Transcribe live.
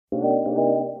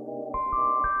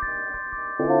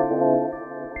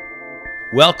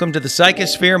Welcome to the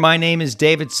Psychosphere. My name is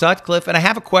David Sutcliffe, and I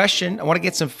have a question. I want to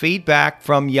get some feedback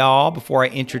from y'all before I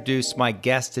introduce my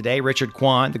guest today, Richard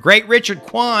Kwan, the great Richard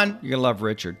Kwan. You're going to love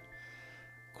Richard.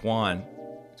 Kwan,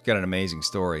 he's got an amazing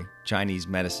story. Chinese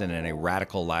medicine and a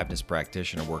radical aliveness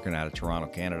practitioner working out of Toronto,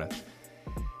 Canada.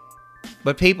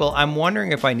 But people, I'm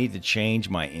wondering if I need to change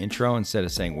my intro instead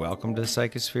of saying welcome to the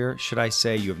Psychosphere. Should I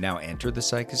say you have now entered the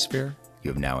Psychosphere?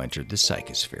 You have now entered the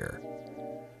Psychosphere.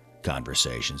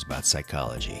 Conversations about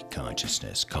psychology,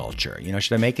 consciousness, culture. You know,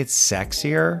 should I make it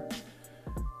sexier?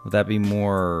 Would that be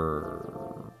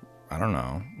more... I don't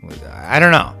know.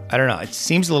 It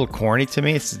seems a little corny to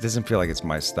me. It doesn't feel like it's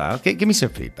my style. Okay, give me some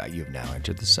feedback. You've now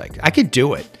entered the psych. I could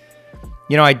do it.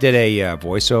 You know, I did a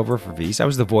voiceover for Visa. I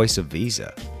was the voice of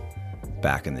Visa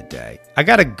back in the day. I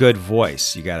got a good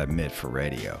voice, you got to admit, for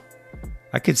radio.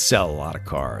 I could sell a lot of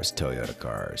cars,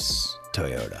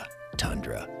 Toyota,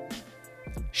 Tundra,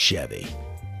 Chevy.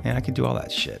 Man, I could do all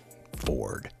that shit.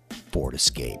 Ford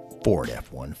Escape, Ford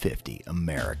F-150,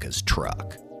 America's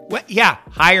truck. What? Yeah,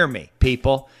 hire me,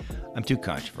 people. I'm too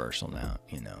controversial now,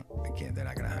 you know. They're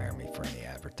not going to hire me for any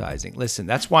advertising. Listen,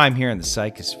 that's why I'm here in the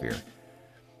Psychosphere.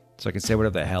 So I can say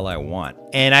whatever the hell I want.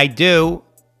 And I do,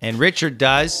 and Richard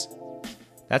does.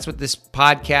 That's what this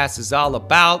podcast is all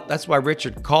about. That's why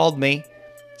Richard called me,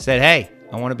 said, hey,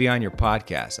 I want to be on your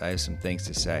podcast. I have some things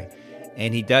to say.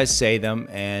 And he does say them,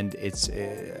 and I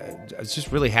was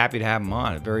just really happy to have him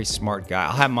on. A very smart guy.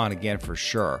 I'll have him on again for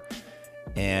sure.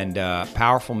 And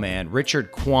powerful man,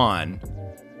 Richard Kwan.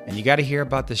 And you got to hear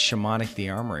about this Shamanic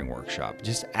de-armoring workshop.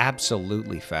 Just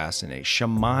absolutely fascinating.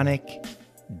 Shamanic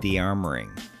de-armoring.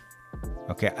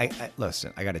 Okay, I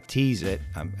listen, I got to tease it.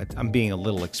 I'm being a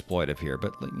little exploitive here,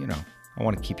 but, you know, I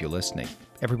want to keep you listening.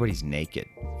 Everybody's naked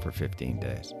for 15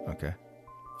 days, okay?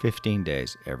 15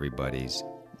 days, everybody's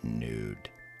nude.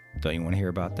 Don't you want to hear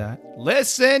about that?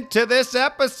 Listen to this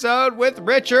episode with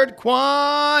Richard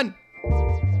Kwan.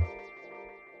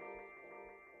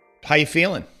 How you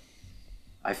feeling?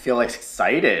 I feel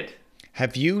excited.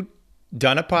 Have you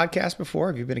done a podcast before?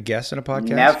 Have you been a guest on a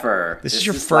podcast? Never. This is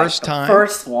your first time?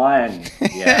 First one.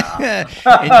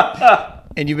 Yeah.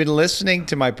 and you've been listening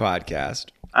to my podcast.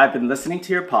 I've been listening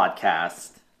to your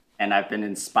podcast, and I've been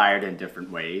inspired in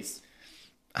different ways.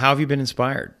 How have you been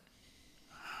inspired?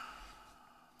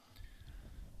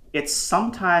 It's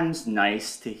sometimes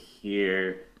nice to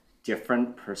hear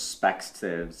different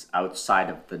perspectives outside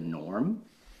of the norm.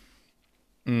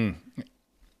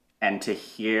 And to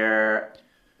hear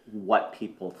what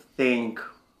people think,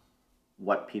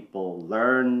 what people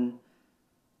learn.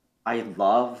 I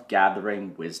love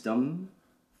gathering wisdom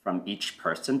from each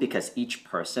person because each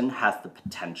person has the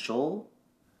potential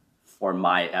for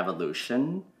my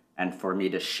evolution and for me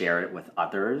to share it with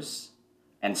others.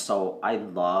 And so I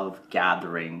love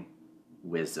gathering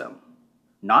wisdom,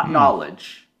 not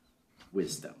knowledge,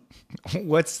 wisdom.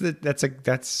 What is the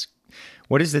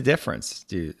difference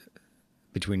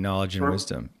between knowledge and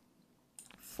wisdom?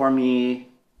 For me,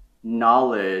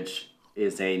 knowledge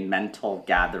is a mental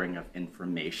gathering of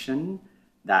information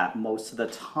that most of the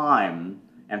time,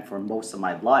 and for most of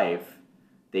my life,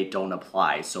 they don't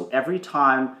apply. So every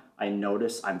time I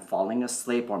notice I'm falling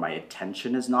asleep or my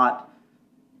attention is not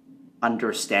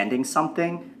understanding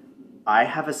something, I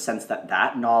have a sense that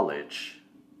that knowledge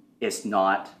is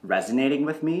not resonating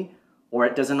with me, or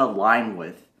it doesn't align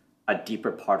with a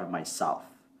deeper part of myself.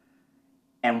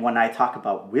 And when I talk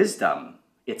about wisdom,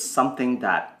 it's something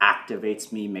that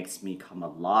activates me, makes me come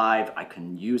alive. I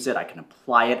can use it, I can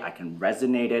apply it, I can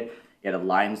resonate it. It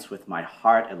aligns with my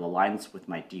heart, it aligns with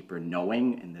my deeper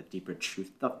knowing and the deeper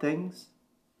truth of things.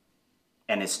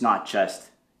 And it's not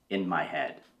just in my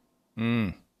head.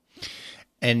 And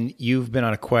you've been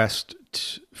on a quest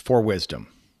for wisdom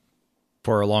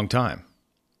for a long time.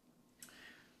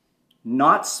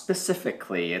 Not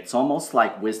specifically. It's almost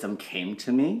like wisdom came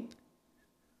to me.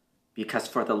 Because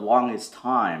for the longest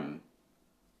time,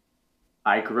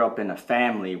 I grew up in a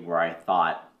family where I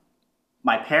thought,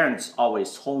 my parents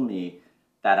always told me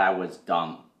that I was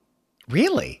dumb.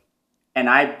 Really? And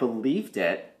I believed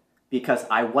it because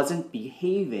I wasn't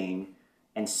behaving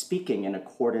and speaking in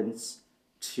accordance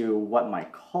to what my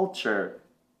culture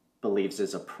believes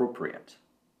is appropriate.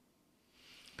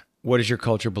 What does your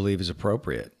culture believe is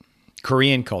appropriate?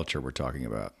 Korean culture we're talking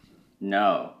about.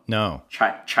 No.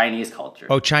 Chinese culture.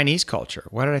 Oh, Chinese culture.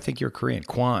 Why did I think you're Korean?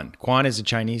 Kwan. Kwan is a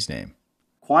Chinese name.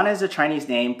 Kwan is a Chinese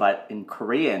name, but in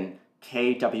Korean,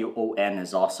 Kwon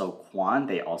is also Kwan.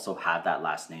 They also have that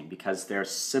last name because there's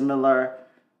similar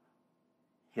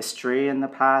history in the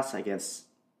past. I guess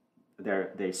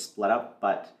they split up,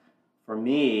 but for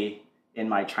me, in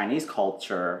my Chinese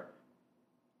culture,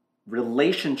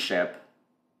 relationship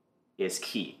is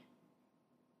key.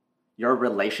 Your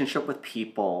relationship with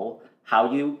people,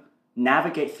 how you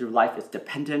navigate through life is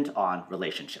dependent on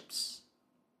relationships.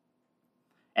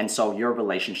 And so your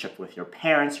relationship with your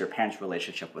parents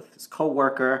relationship with his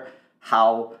coworker,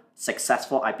 how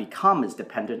successful I become is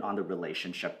dependent on the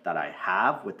relationship that I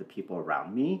have with the people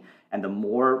around me. And the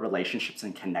more relationships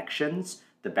and connections,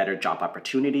 the better job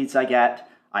opportunities I get.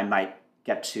 I might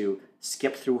get to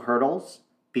skip through hurdles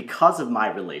because of my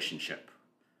relationship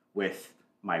with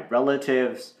my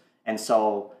relatives. And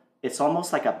so it's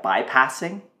almost like a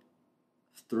bypassing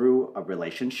through a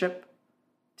relationship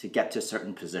to get to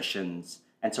certain positions.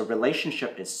 And so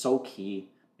relationship is so key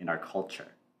in our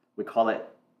culture. We call it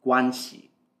关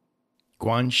系.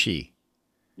 关系.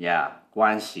 Yeah,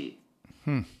 关系.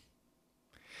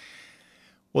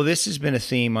 Well, this has been a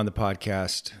theme on the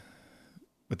podcast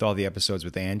with all the episodes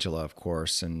with Angela, of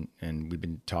course, and we've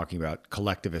been talking about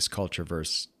collectivist culture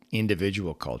versus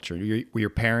individual culture. Were your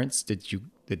parents, did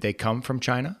they come from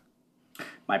China?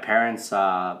 My parents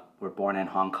were born in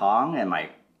Hong Kong, and my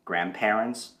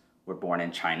grandparents were born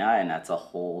in China, and that's a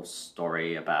whole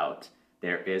story about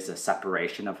there is a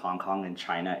separation of Hong Kong and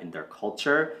China in their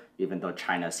culture, even though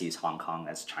China sees Hong Kong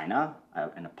as China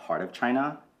and a part of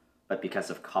China. But because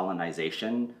of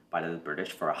colonization by the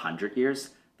British for 100 years,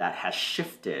 that has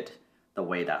shifted the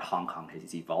way that Hong Kong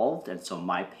has evolved. And so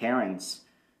my parents,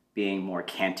 being more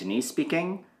Cantonese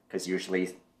speaking, because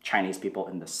usually Chinese people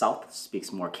in the South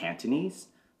speaks more Cantonese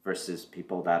versus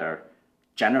people that are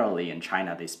generally in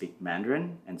China, they speak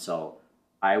Mandarin. And so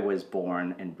I was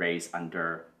born and raised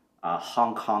under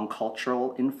Hong Kong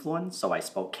cultural influence. So I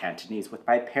spoke Cantonese with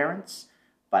my parents,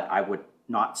 but I would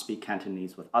not speak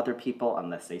Cantonese with other people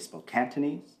unless they spoke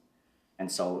Cantonese.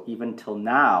 And so even till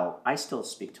now, I still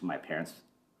speak to my parents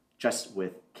just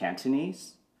with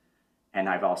Cantonese. And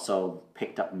I've also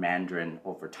picked up Mandarin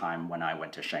over time when I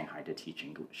went to Shanghai to teach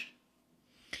English.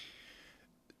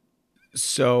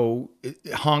 So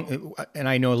and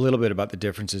I know a little bit about the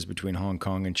differences between Hong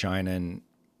Kong and China. And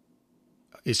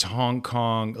is Hong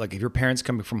Kong, like if your parents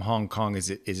coming from Hong Kong, is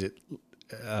it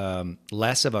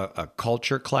less of a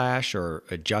culture clash or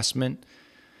adjustment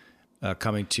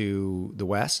coming to the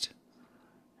West?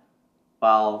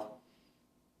 Well,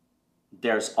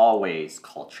 there's always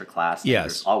culture clash. Yes.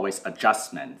 There's always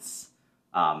adjustments.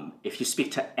 If you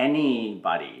speak to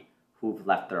anybody who've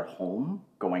left their home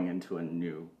going into a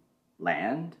new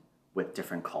land with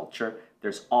different culture,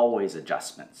 there's always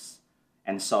adjustments.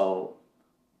 And so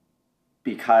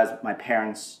because my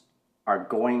parents are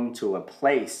going to a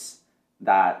place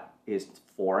that is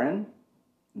foreign,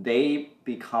 they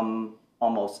become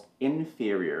almost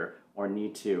inferior or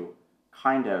need to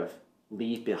kind of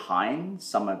leave behind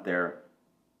some of their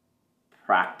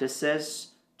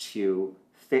practices to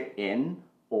fit in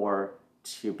or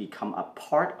to become a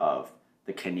part of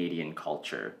the Canadian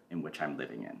culture in which I'm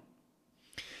living in.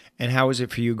 And how was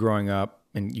it for you growing up?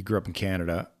 And you grew up in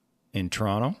Canada, in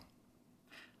Toronto?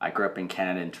 I grew up in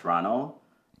Canada, in Toronto,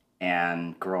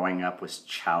 and growing up was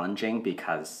challenging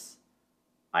because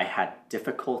I had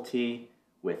difficulty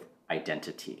with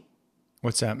identity.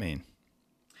 What's that mean?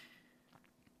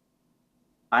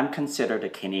 I'm considered a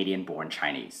Canadian-born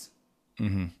Chinese.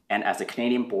 Mm-hmm. And as a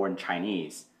Canadian-born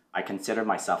Chinese, I consider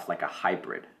myself like a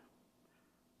hybrid.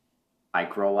 I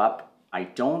grow up, I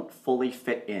don't fully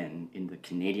fit in the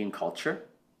Canadian culture.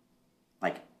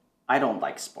 Like, I don't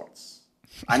like sports.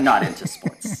 I'm not into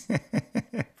sports.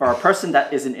 For a person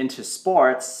that isn't into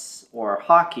sports or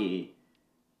hockey,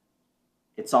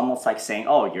 it's almost like saying,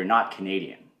 oh, you're not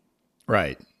Canadian.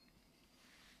 Right.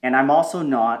 And I'm also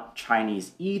not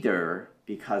Chinese either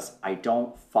because I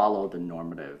don't follow the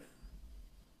normative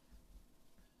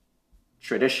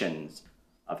traditions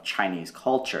of Chinese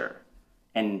culture.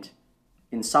 And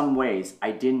in some ways,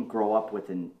 I didn't grow up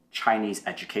within Chinese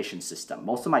education system.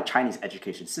 Most of my Chinese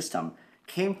education system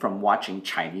came from watching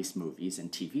Chinese movies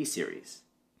and TV series.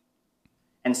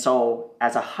 And so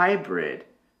as a hybrid,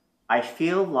 I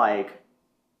feel like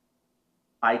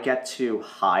I get to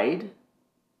hide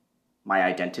my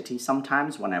identity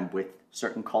sometimes when I'm with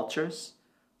certain cultures.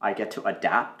 I get to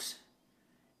adapt.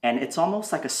 And it's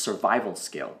almost like a survival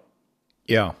skill.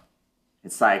 Yeah.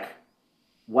 It's like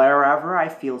wherever I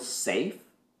feel safe,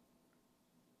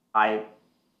 I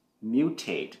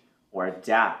mutate or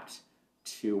adapt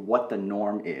to what the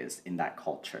norm is in that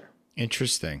culture.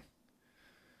 Interesting.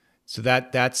 So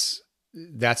that's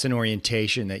an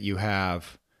orientation that you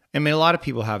have. I mean, a lot of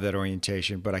people have that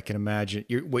orientation, but I can imagine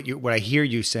what I hear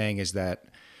you saying is that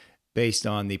based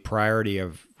on the priority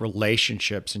of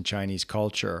relationships in Chinese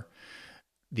culture,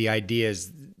 the idea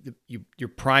is your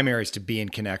primary is to be in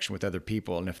connection with other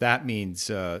people. And if that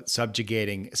means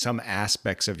subjugating some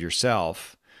aspects of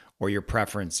yourself or your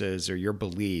preferences or your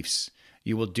beliefs,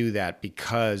 you will do that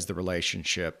because the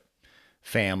relationship,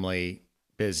 family,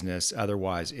 business,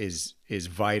 otherwise is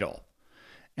vital.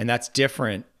 And that's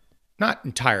different, not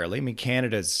entirely. I mean,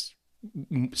 Canada's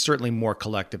certainly more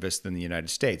collectivist than the United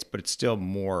States, but it's still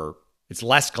more, it's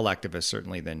less collectivist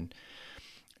certainly than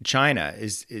China.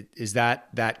 Is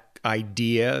that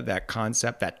idea, that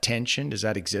concept, that tension, does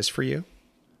that exist for you?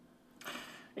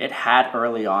 It had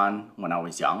early on when I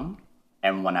was young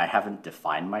and when I haven't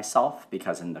defined myself,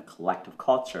 because in the collective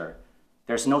culture,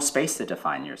 there's no space to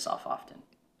define yourself often.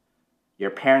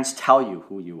 Your parents tell you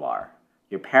who you are.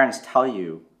 Your parents tell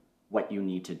you what you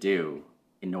need to do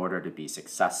in order to be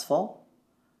successful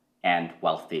and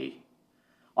wealthy.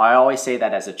 I always say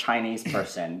that as a Chinese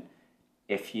person,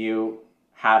 if you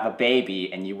have a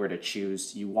baby and you were to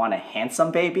choose, you want a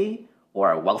handsome baby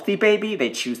or a wealthy baby, they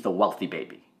choose the wealthy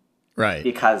baby. Right.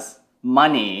 Because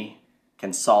money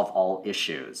can solve all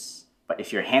issues. But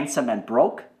if you're handsome and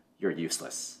broke, you're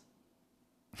useless.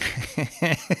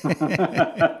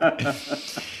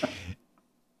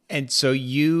 And so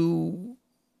you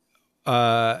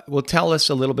will tell us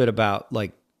a little bit about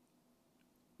like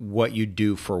what you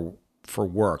do for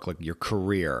work, like your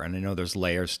career. And I know there's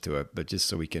layers to it, but just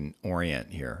so we can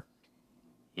orient here.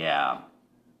 Yeah.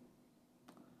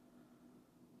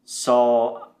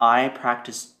 So I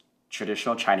practice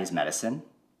traditional Chinese medicine.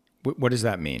 What does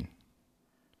that mean?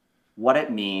 What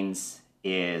it means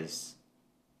is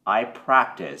I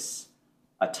practice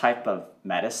a type of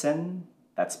medicine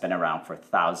that's been around for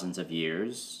thousands of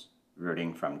years,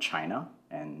 rooting from China,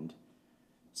 and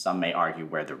some may argue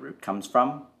where the root comes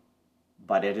from.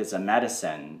 But it is a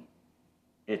medicine.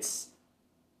 It's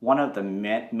one of the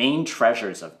main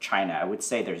treasures of China. I would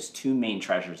say there's two main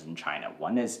treasures in China.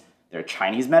 One is their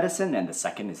Chinese medicine, and the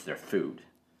second is their food.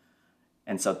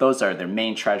 And so those are their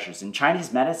main treasures. And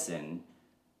Chinese medicine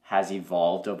has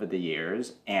evolved over the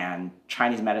years, and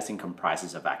Chinese medicine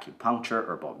comprises of acupuncture,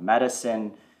 herbal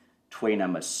medicine,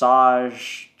 Tuina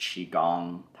massage,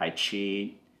 Qigong, Tai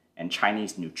Chi, and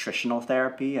Chinese nutritional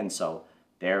therapy. And so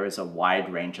there is a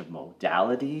wide range of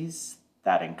modalities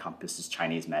that encompasses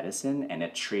Chinese medicine, and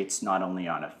it treats not only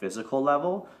on a physical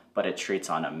level, but it treats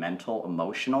on a mental,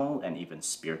 emotional, and even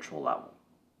spiritual level.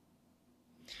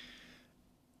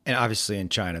 And obviously in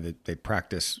China, they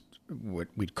practice what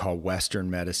we'd call Western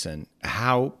medicine.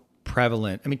 How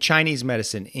prevalent, I mean, Chinese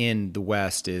medicine in the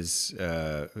West is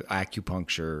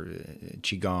acupuncture,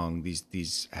 Qigong,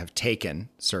 these have taken,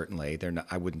 certainly. They're not,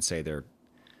 I wouldn't say they're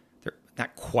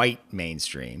not quite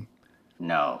mainstream.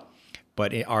 No.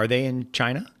 But are they in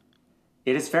China?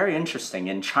 It is very interesting.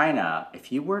 In China,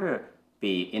 if you were to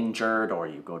be injured or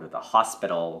you go to the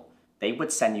hospital, they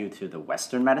would send you to the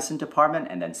Western medicine department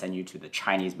and then send you to the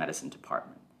Chinese medicine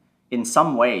department. In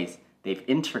some ways, they've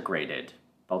integrated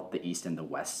both the East and the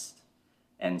West.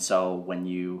 And so when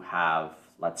you have,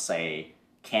 let's say,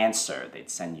 cancer, they'd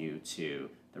send you to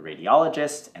the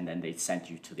radiologist, and then they'd send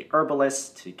you to the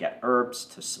herbalist to get herbs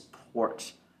to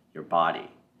support your body.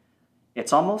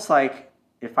 It's almost like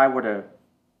if I were to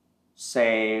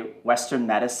say Western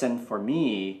medicine for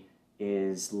me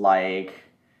is like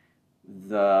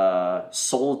the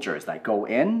soldiers that go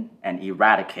in and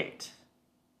eradicate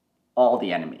all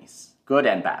the enemies, good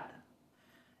and bad.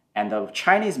 And the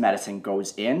Chinese medicine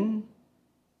goes in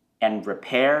and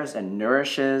repairs and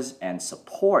nourishes and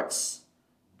supports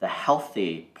the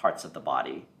healthy parts of the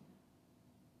body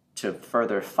to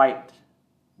further fight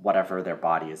whatever their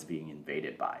body is being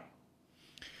invaded by.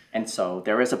 And so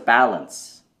there is a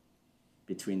balance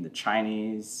between the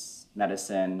Chinese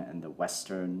medicine and the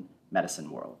Western medicine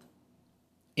world.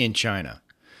 In China.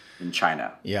 In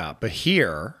China. Yeah, but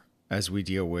here, as we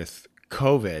deal with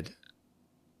COVID,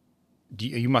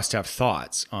 you must have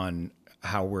thoughts on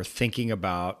how we're thinking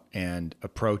about and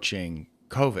approaching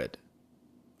COVID.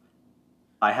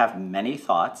 I have many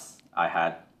thoughts. I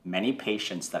had many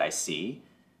patients that I see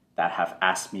that have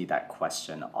asked me that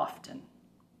question often.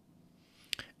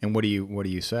 And what do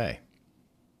you say?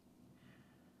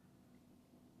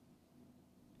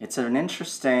 It's an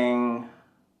interesting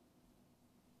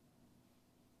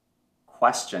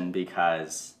question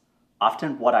because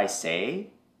often what I say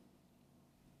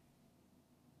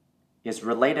is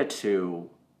related to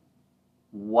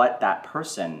what that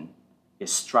person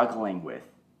is struggling with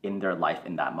in their life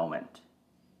in that moment.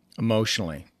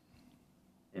 Emotionally,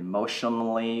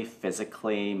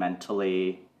 physically,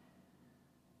 mentally.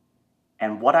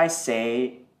 And what I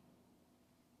say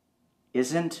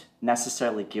isn't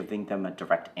necessarily giving them a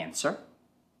direct answer.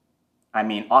 I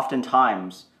mean,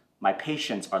 oftentimes my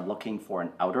patients are looking for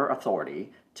an outer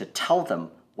authority to tell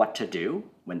them what to do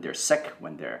when they're sick,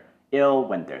 when they're ill,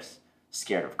 when they're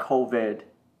scared of COVID.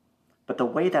 But the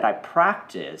way that I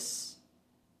practice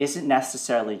isn't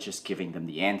necessarily just giving them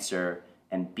the answer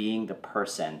and being the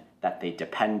person that they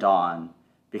depend on,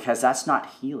 because that's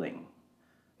not healing.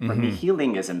 For me,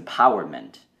 healing is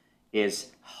empowerment,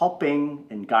 is helping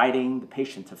and guiding the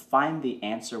patient to find the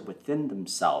answer within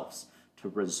themselves to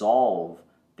resolve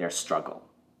their struggle.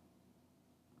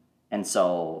 And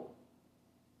so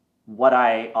what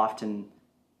I often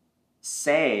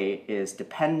say is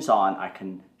depends on, I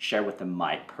can share with them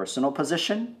my personal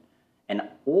position, and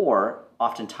or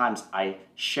oftentimes I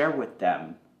share with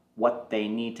them what they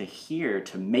need to hear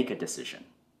to make a decision.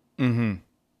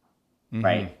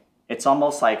 Right? It's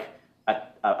almost like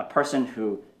a person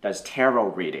who does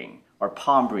tarot reading or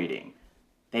palm reading.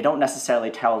 They don't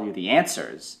necessarily tell you the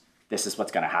answers. This is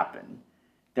what's going to happen.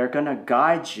 They're going to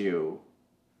guide you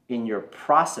in your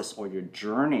process or your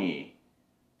journey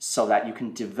so that you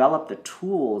can develop the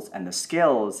tools and the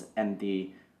skills and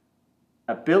the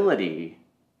ability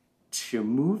to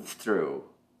move through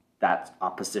that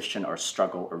opposition or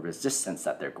struggle or resistance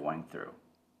that they're going through.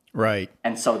 Right.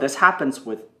 And so this happens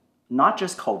with not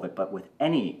just COVID, but with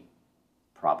any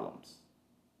problems.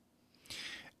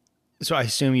 So I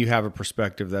assume you have a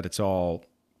perspective that it's all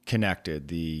connected.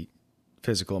 The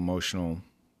physical, emotional,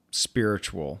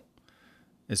 spiritual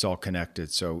is all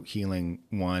connected. So healing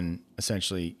one,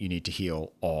 essentially you need to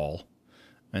heal all.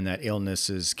 And that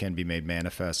illnesses can be made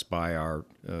manifest by our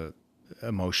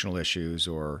emotional issues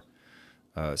or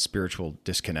spiritual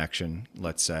disconnection,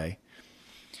 let's say.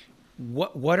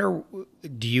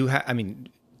 Do you have, I mean,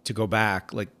 to go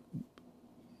back, like,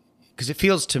 because it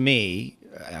feels to me,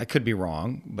 I could be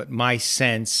wrong, but my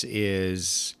sense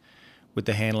is with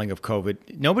the handling of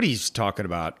COVID, nobody's talking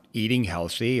about eating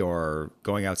healthy or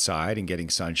going outside and getting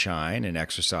sunshine and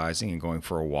exercising and going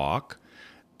for a walk.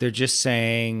 They're just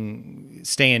saying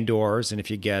stay indoors, and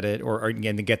if you get it, or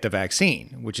again, to get the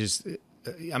vaccine, which is,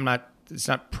 it's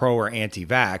not pro or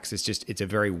anti-vax. It's a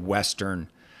very Western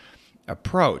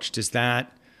approach. Does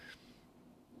that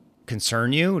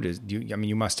concern you? I mean,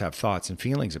 you must have thoughts and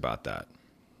feelings about that.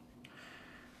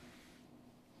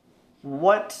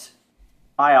 What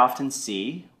I often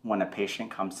see when a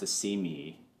patient comes to see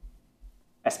me,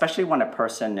 especially when a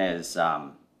person is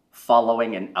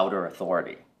following an outer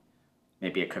authority,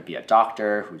 maybe it could be a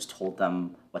doctor who's told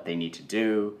them what they need to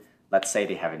do. Let's say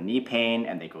they have a knee pain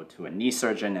and they go to a knee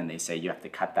surgeon and they say, you have to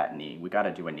cut that knee. We got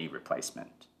to do a knee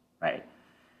replacement, right?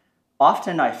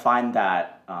 Often I find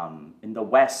that in the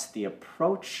West, the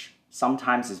approach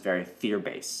sometimes is very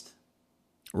fear-based.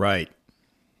 Right.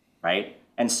 Right?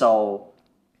 And so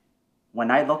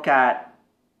when I look at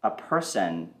a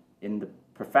person in the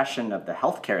profession of the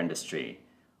healthcare industry,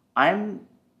 I'm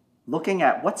looking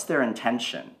at what's their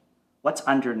intention, what's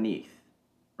underneath,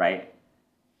 right?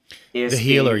 Is the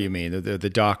healer, you mean, the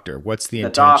doctor? What's the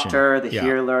intention? The doctor, the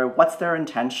healer, what's their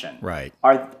intention? Right.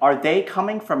 Are they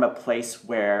coming from a place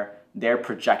where they're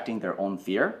projecting their own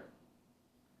fear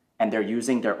and they're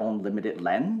using their own limited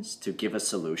lens to give a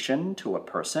solution to a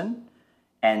person,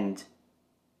 and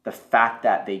the fact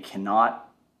that they cannot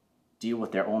deal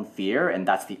with their own fear and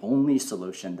that's the only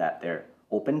solution that they're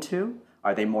open to?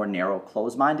 Are they more narrow,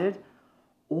 closed-minded?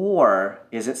 Or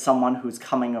is it someone who's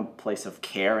coming from a place of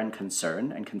care and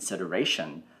concern and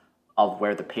consideration of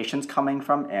where the patient's coming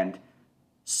from and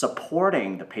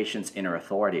supporting the patient's inner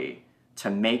authority to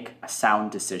make a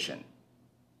sound decision?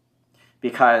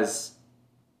 Because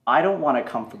I don't want to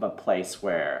come from a place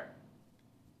where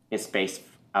it's based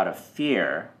out of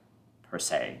fear, per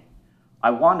se.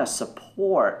 I want to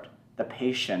support the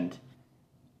patient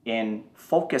in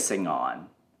focusing on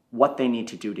what they need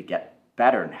to do to get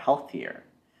better and healthier.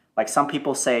 Like some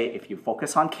people say, if you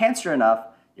focus on cancer enough,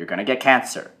 you're going to get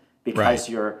cancer, because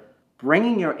you're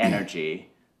bringing your energy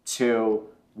to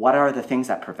what are the things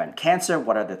that prevent cancer?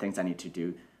 What are the things I need to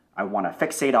do? I want to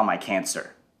fixate on my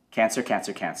cancer. Cancer,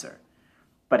 cancer, cancer.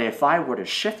 But if I were to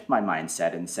shift my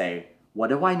mindset and say, what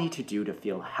do I need to do to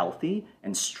feel healthy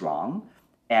and strong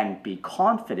and be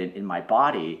confident in my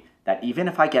body that even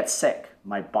if I get sick,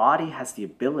 my body has the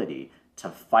ability to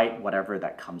fight whatever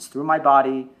that comes through my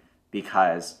body,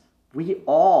 because we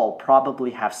all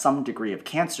probably have some degree of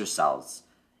cancer cells.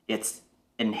 It's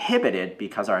inhibited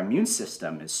because our immune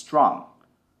system is strong,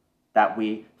 that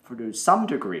we, through some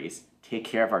degrees, take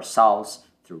care of ourselves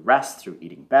through rest, through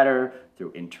eating better,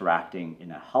 through interacting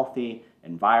in a healthy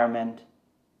environment.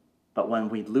 But when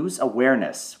we lose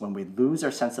awareness, when we lose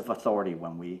our sense of authority,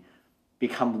 when we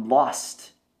become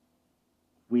lost,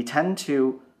 we tend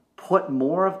to put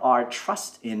more of our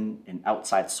trust in an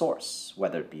outside source,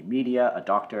 whether it be media, a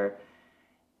doctor,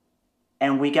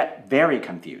 and we get very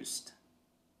confused.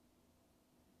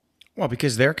 Well,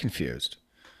 because they're confused.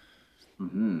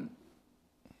 Mm-hmm.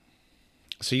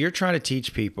 So you're trying to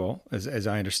teach people, as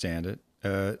I understand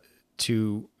it,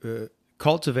 to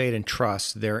cultivate and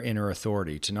trust their inner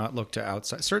authority, to not look to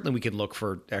outside. Certainly we can look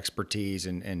for expertise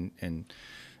and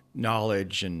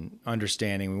knowledge and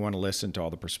understanding. We want to listen to all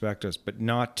the perspectives, but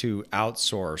not to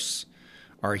outsource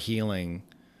our healing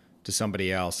to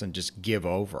somebody else and just give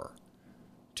over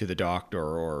to the doctor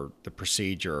or the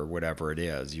procedure or whatever it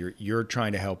is. You're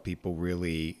trying to help people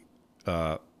really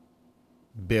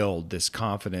build this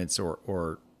confidence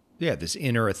or this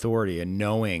inner authority and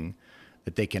knowing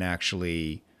that they can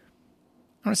actually,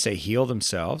 I don't want to say heal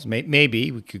themselves.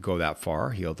 Maybe we could go that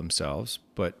far, heal themselves,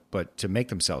 but to make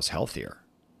themselves healthier.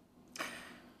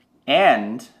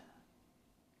 And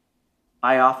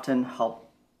I often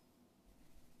help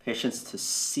patients to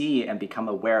see and become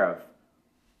aware of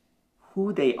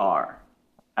who they are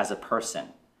as a person.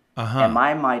 Am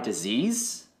I my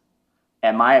disease?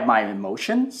 Am I my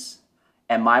emotions?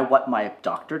 Am I what my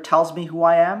doctor tells me who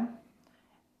I am?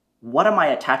 What am I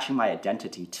attaching my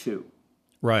identity to?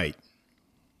 Right.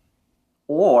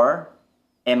 Or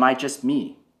am I just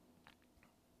me?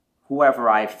 Whoever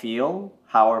I feel,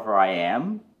 however I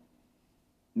am,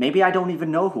 maybe I don't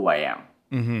even know who I am.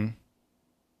 Mm-hmm.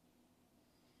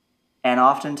 And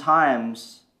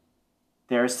oftentimes,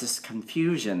 there's this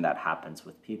confusion that happens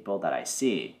with people that I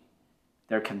see.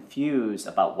 They're confused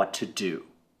about what to do.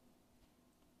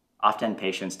 Often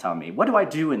patients tell me, what do I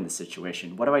do in this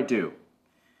situation? What do I do?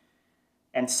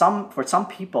 And for some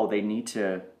people, they need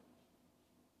to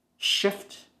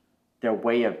shift their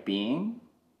way of being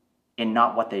in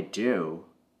not what they do,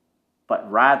 but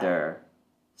rather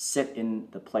sit in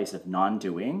the place of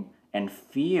non-doing and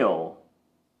feel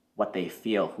what they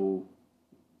feel,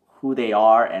 who they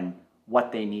are and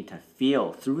what they need to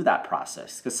feel through that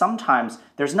process. Because sometimes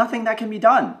there's nothing that can be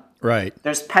done. Right.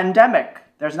 There's pandemic.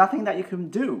 There's nothing that you can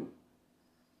do.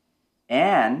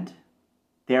 And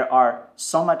there are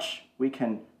so much we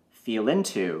can feel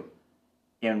into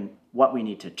in what we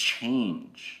need to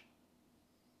change.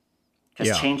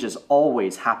 Because change is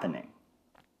always happening.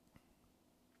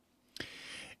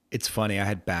 It's funny. I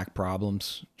had back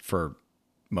problems for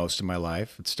most of my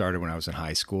life. It started when I was in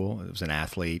high school. I was an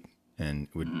athlete and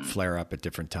it would flare up at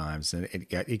different times. And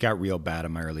it got real bad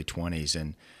in my early 20s.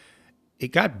 And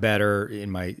it got better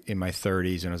in my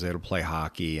 30s, and I was able to play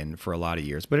hockey and for a lot of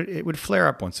years. But it would flare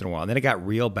up once in a while. And then it got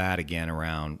real bad again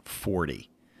around 40.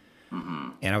 Mm-hmm.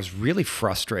 And I was really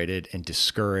frustrated and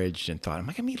discouraged and thought, am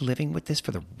I going to be living with this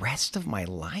for the rest of my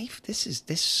life?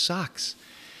 This sucks.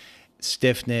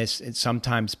 Stiffness and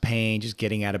sometimes pain, just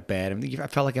getting out of bed. I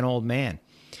felt like an old man.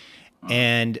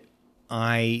 And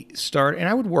I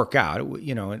would work out,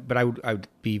 but I would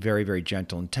be very, very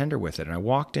gentle and tender with it. And I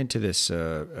walked into this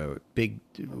big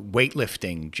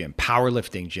weightlifting gym,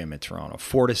 powerlifting gym in Toronto,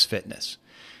 Fortis Fitness,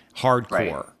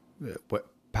 hardcore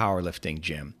powerlifting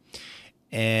gym.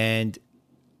 And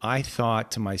I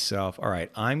thought to myself, all right,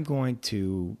 I'm going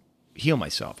to heal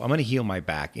myself. I'm going to heal my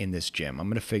back in this gym. I'm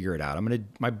going to figure it out.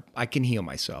 I can heal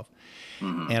myself.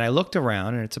 Mm-hmm. And I looked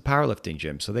around, and it's a powerlifting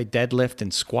gym. So they deadlift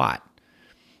and squat.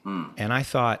 And I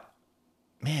thought,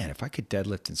 man, if I could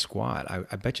deadlift and squat,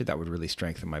 I bet you that would really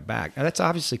strengthen my back. Now, that's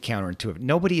obviously counterintuitive.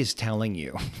 Nobody is telling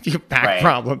you if you have back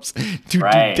problems to do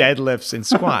deadlifts and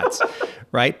squats,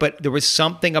 right? But there was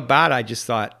something about it. I just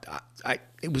thought,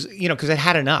 it was, because I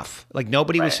had enough. Like,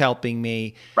 nobody was helping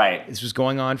me. Right. This was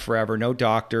going on forever. No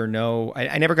doctor,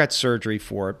 I never got surgery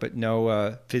for it, but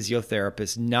no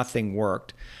physiotherapist. Nothing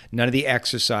worked. None of the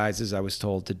exercises I was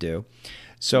told to do.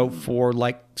 So for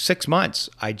like 6 months,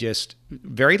 I just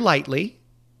very lightly,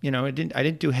 I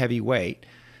didn't do heavy weight,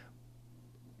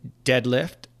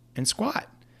 deadlift and squat.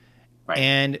 Right.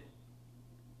 And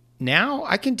now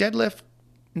I can deadlift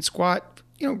and squat.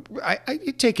 I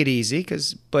take it easy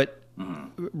but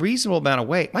reasonable amount of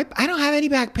weight. I don't have any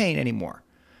back pain anymore.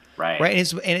 Right.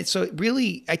 And so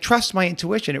really, I trust my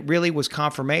intuition. It really was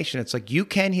confirmation. It's like, you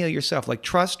can heal yourself. Like,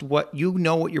 trust what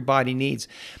your body needs.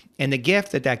 And the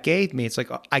gift that gave me, it's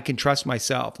like, I can trust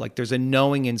myself. Like, there's a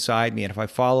knowing inside me. And if I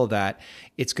follow that,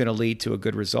 it's going to lead to a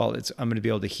good result. I'm going to be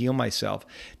able to heal myself.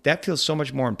 That feels so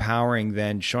much more empowering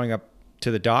than showing up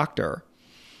to the doctor.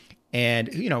 And,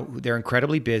 they're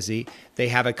incredibly busy. They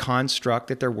have a construct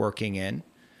that they're working in.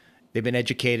 They've been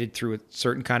educated through a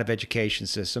certain kind of education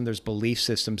system. There's belief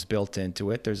systems built into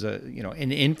it. There's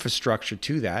an infrastructure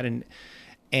to that.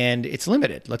 And it's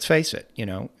limited. Let's face it.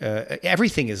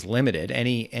 Everything is limited.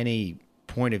 Any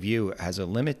point of view has a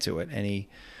limit to it.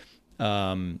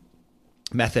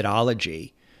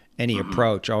 methodology. Any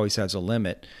approach always has a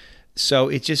limit. So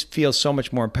it just feels so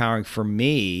much more empowering for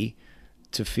me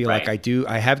to feel like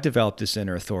I have developed this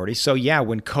inner authority. So yeah,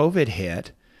 when COVID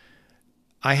hit,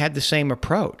 I had the same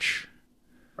approach.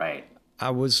 Right. I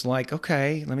was like,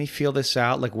 okay, let me feel this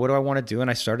out. Like, what do I want to do? And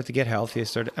I started to get healthy.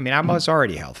 I was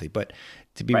already healthy, but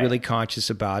to be really conscious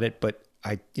about it. But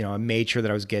I made sure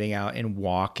that I was getting out and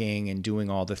walking and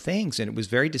doing all the things. And it was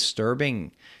very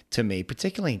disturbing to me,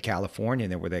 particularly in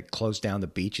California, where they closed down the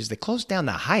beaches. They closed down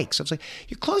the hikes. I was like,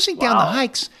 you're closing down the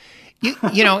hikes.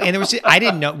 You know, and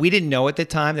we didn't know at the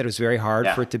time that it was very hard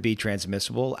for it to be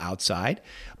transmissible outside.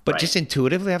 But just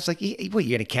intuitively, I was like, what,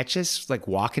 you're going to catch this like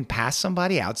walking past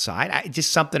somebody outside?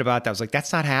 Just something about that. I was like,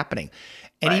 that's not happening.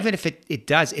 And even if it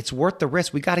does, it's worth the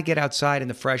risk. We got to get outside in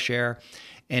the fresh air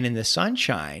and in the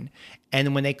sunshine.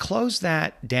 And when they closed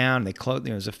that down,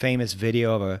 there's a famous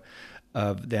video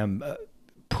of them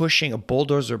pushing a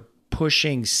bulldozer,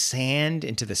 pushing sand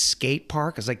into the skate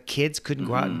park. It's like kids couldn't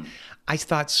go out. And I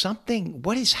thought,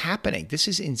 what is happening? This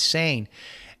is insane.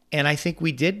 And I think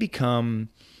we did become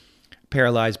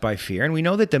paralyzed by fear. And we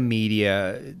know that the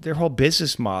media, their whole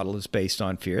business model is based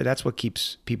on fear. That's what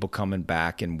keeps people coming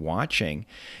back and watching.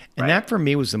 And that for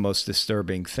me was the most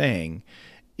disturbing thing,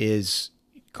 is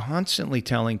constantly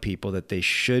telling people that they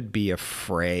should be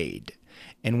afraid.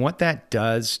 And what that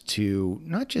does to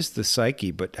not just the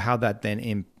psyche, but how that then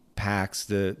impacts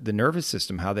the nervous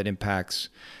system, how that impacts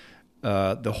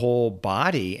the whole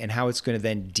body, and how it's going to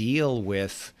then deal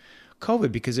with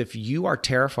COVID. Because if you are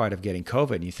terrified of getting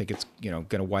COVID and you think it's going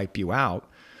to wipe you out,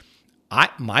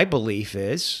 my belief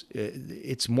is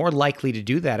it's more likely to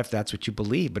do that if that's what you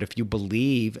believe. But if you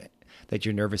believe that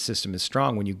your nervous system is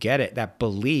strong, when you get it, that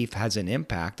belief has an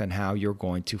impact on how you're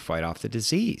going to fight off the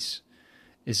disease.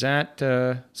 Does that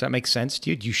make sense to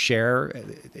you? Do you share,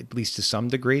 at least to some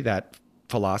degree, that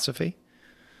philosophy?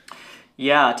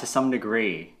 Yeah, to some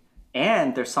degree.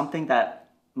 And there's something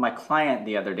that my client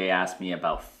the other day asked me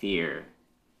about fear.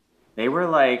 They were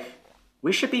like,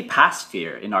 we should be past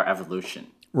fear in our evolution.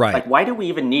 Right. Like, why do we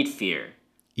even need fear?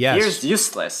 Yes. Fear is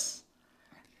useless.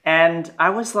 And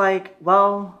I was like,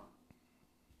 well,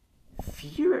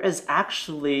 fear is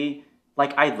actually,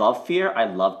 like, I love fear. I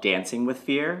love dancing with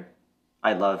fear.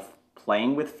 I love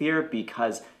playing with fear,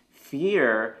 because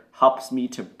fear helps me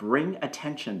to bring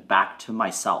attention back to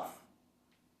myself.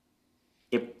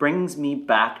 It brings me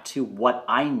back to what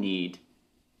I need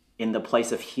in the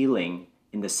place of healing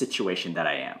in the situation that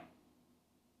I am.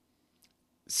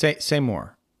 Say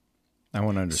more. I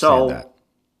want to understand that.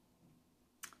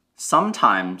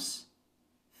 Sometimes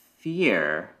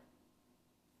fear,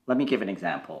 let me give an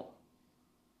example.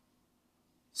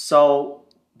 So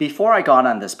before I got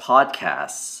on this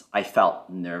podcast, I felt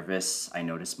nervous. I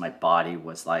noticed my body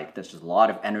was like, there's a lot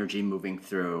of energy moving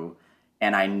through.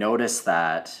 And I noticed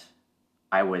that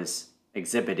I was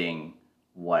exhibiting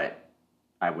what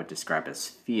I would describe as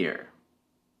fear.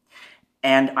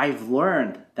 And I've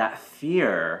learned that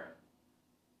fear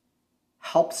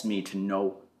helps me to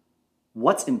know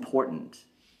what's important.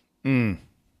 And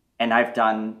I've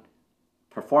done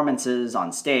performances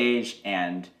on stage,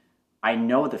 and I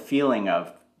know the feeling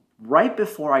of right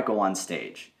before I go on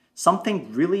stage,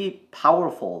 something really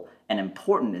powerful and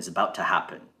important is about to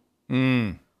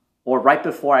happen. Or right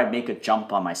before I make a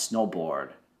jump on my snowboard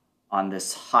on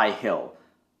this high hill,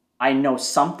 I know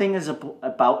something is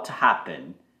about to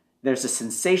happen. There's a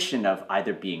sensation of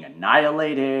either being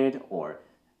annihilated or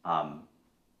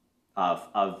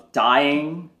of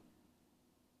dying.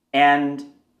 And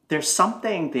there's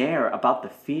something there about the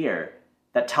fear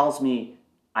that tells me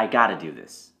I gotta do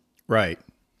this. Right.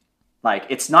 Like,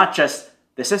 it's not just,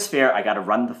 this is fear, I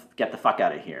gotta get the fuck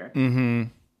out of here.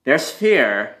 There's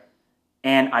fear,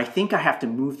 and I think I have to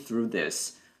move through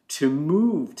this to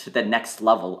move to the next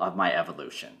level of my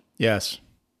evolution. Yes.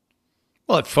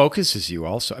 Well, it focuses you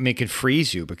also. I mean, it can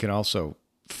freeze you, but can also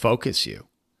focus you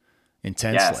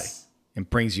intensely. And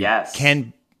brings you,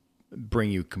 can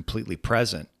bring you completely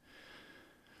present.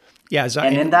 Yeah. Go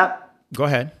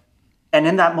ahead. And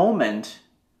in that moment,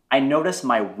 I notice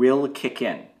my will kick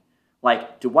in.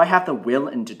 Like, do I have the will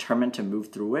and determined to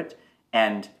move through it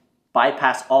and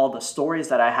bypass all the stories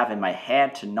that I have in my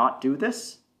head to not do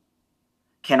this?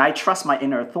 Can I trust my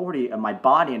inner authority and my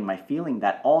body and my feeling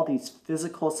that all these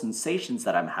physical sensations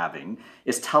that I'm having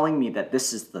is telling me that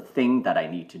this is the thing that I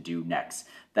need to do next?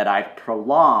 That I've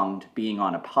prolonged being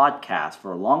on a podcast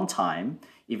for a long time,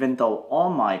 even though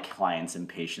all my clients and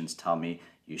patients tell me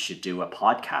you should do a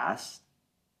podcast.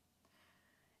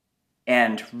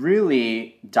 And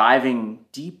really diving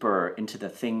deeper into the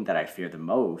thing that I fear the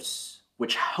most,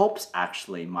 which helps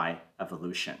actually my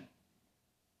evolution.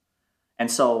 And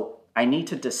so I need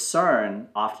to discern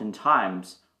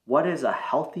oftentimes what is a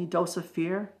healthy dose of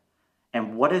fear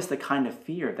and what is the kind of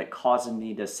fear that causes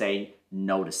me to say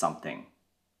no to something.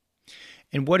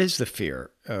 And what is the fear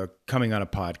coming on a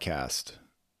podcast?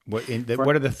 What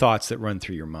are the thoughts that run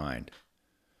through your mind?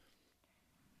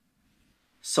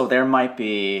 So there might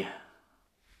be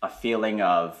a feeling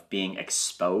of being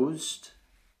exposed,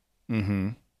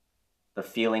 the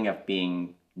feeling of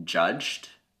being judged,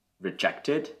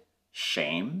 rejected,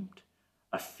 shamed,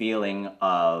 a feeling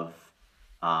of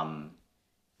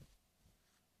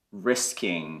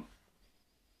risking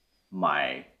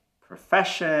my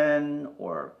profession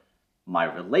or my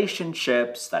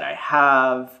relationships that I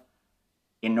have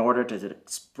in order to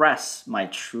express my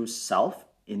true self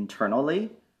internally.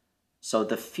 So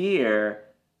the fear,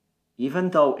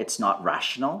 even though it's not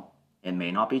rational, it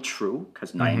may not be true,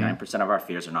 because 99% of our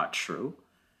fears are not true,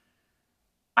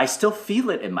 I still feel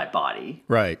it in my body.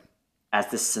 Right. As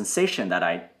this sensation that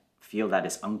I feel that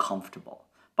is uncomfortable.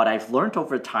 But I've learned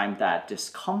over time that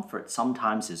discomfort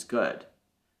sometimes is good.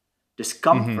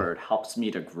 Discomfort helps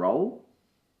me to grow.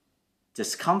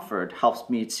 Discomfort helps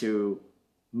me to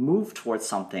move towards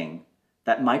something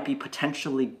that might be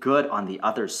potentially good on the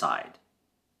other side.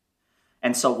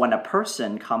 And so when a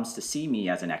person comes to see me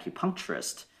as an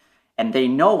acupuncturist, and they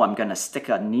know I'm going to stick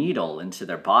a needle into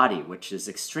their body, which is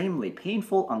extremely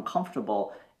painful,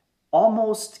 uncomfortable,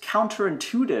 almost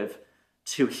counterintuitive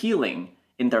to healing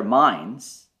in their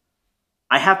minds,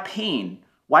 I have pain.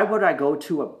 Why would I go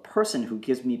to a person who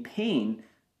gives me pain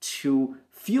to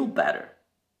feel better?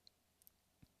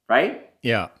 Right?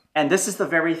 Yeah. And this is the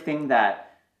very thing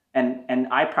that, and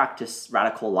I practice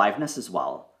radical aliveness as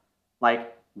well.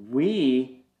 Like,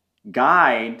 we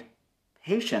guide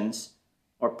patients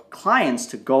or clients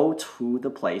to go to the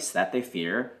place that they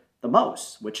fear the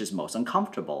most, which is most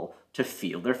uncomfortable, to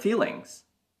feel their feelings.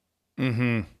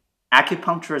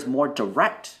 Acupuncture is more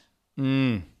direct.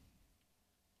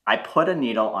 I put a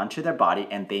needle onto their body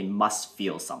and they must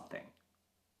feel something.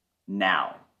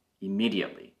 Now,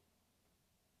 immediately.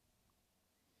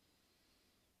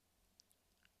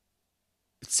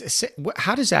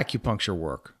 How does acupuncture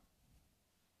work?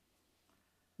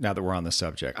 Now that we're on the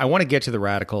subject, I want to get to the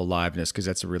radical aliveness because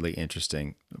that's a really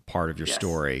interesting part of your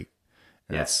story.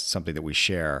 And that's something that we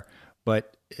share.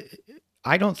 But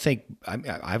I don't think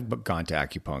I've gone to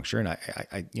acupuncture, and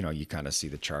I you kind of see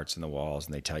the charts in the walls,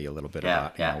 and they tell you a little bit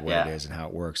about what it is and how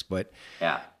it works. But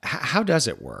how does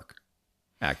it work?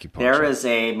 Acupuncture. There is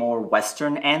a more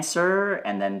Western answer,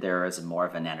 and then there is more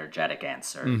of an energetic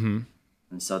answer. And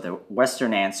so the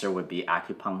Western answer would be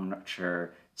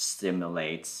acupuncture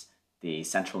stimulates the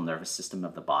central nervous system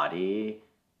of the body,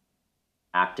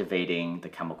 activating the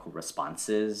chemical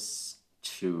responses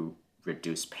to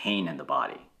reduce pain in the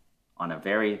body, on a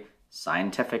very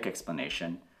scientific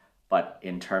explanation. But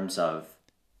in terms of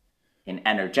an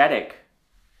energetic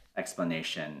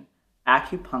explanation,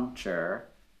 acupuncture,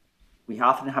 we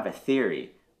often have a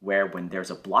theory where when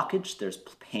there's a blockage, there's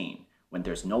pain. When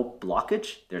there's no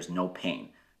blockage, there's no pain.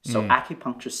 So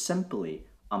acupuncture simply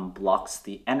unblocks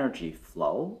the energy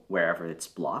flow wherever it's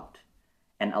blocked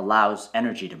and allows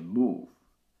energy to move.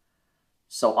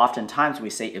 So oftentimes we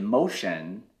say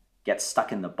emotion gets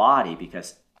stuck in the body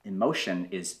because emotion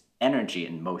is energy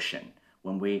in motion.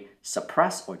 When we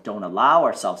suppress or don't allow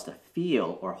ourselves to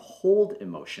feel or hold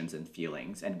emotions and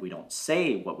feelings, and we don't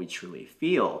say what we truly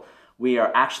feel, we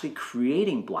are actually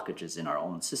creating blockages in our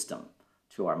own system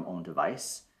to our own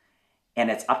device.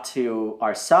 And it's up to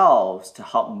ourselves to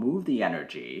help move the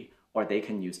energy, or they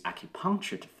can use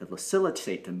acupuncture to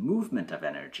facilitate the movement of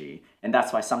energy. And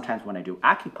that's why sometimes when I do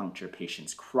acupuncture,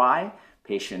 patients cry,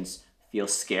 patients feel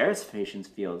scared, patients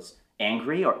feel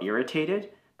angry or irritated.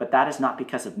 But that is not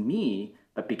because of me,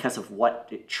 but because of what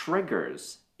it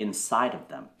triggers inside of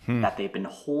them that they've been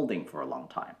holding for a long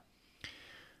time.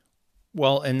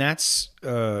 Well, and that's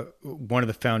one of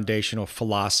the foundational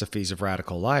philosophies of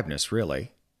radical aliveness,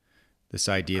 really. This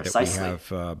idea Precisely. that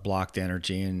we have blocked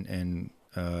energy and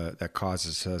that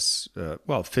causes us,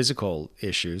 physical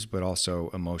issues, but also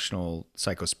emotional,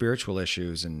 psychospiritual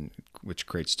issues, and which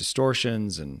creates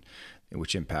distortions and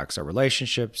which impacts our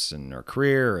relationships and our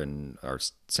career and our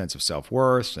sense of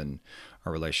self-worth and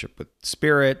our relationship with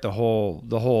spirit, the whole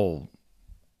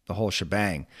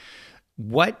shebang.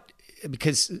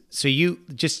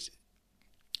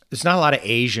 There's not a lot of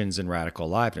Asians in radical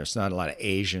aliveness. Not a lot of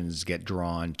Asians get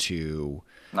drawn to.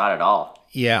 Not at all.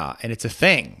 Yeah, and it's a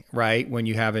thing, right? When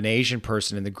you have an Asian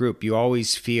person in the group, you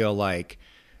always feel like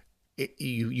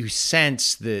you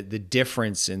sense the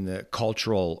difference in the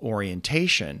cultural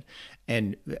orientation.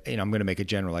 And I'm going to make a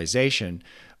generalization,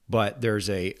 but there's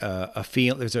a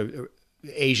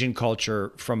Asian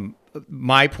culture, from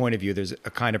my point of view, there's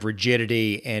a kind of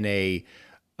rigidity and a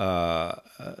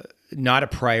not a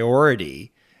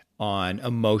priority on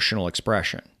emotional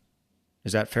expression.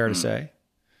 Is that fair to say?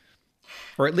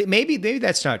 Or at least, maybe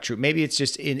that's not true. Maybe it's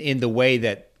just in the way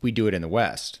that we do it in the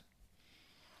West.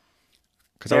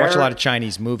 Because I watch a lot of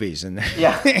Chinese movies, and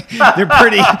they're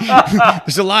pretty.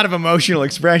 There's a lot of emotional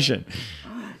expression.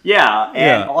 Yeah,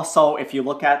 and also if you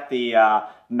look at the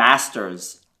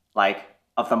masters, like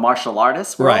of the martial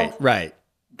artist world, right,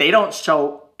 they don't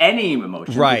show any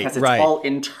emotion because it's all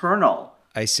internal.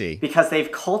 I see. Because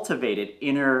they've cultivated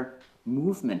inner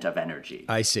movement of energy.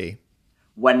 I see.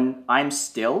 When I'm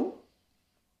still,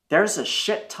 there's a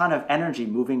shit ton of energy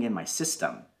moving in my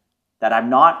system that I'm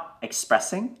not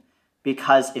expressing,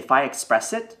 because if I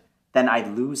express it, then I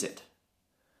lose it.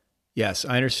 Yes,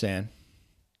 I understand.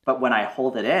 But when I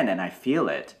hold it in and I feel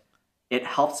it, it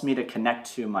helps me to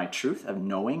connect to my truth of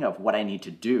knowing of what I need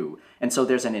to do. And so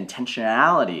there's an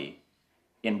intentionality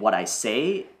in what I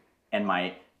say and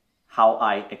how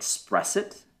I express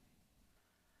it.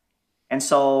 And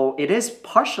so it is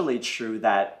partially true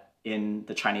that in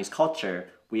the Chinese culture,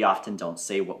 we often don't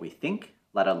say what we think,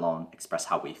 let alone express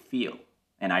how we feel.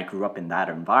 And I grew up in that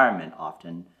environment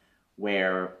often,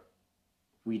 where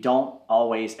we don't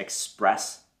always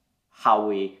express how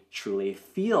we truly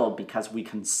feel because we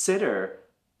consider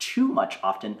too much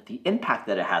often the impact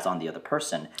that it has on the other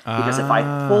person. Because if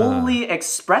I fully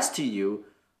express to you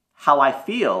how I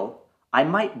feel, I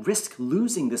might risk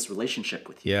losing this relationship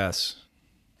with you. Yes.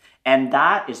 And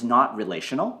that is not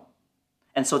relational.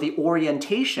 And so the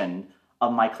orientation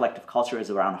of my collective culture is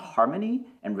around harmony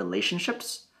and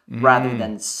relationships rather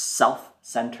than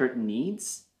self-centered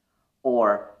needs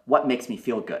or what makes me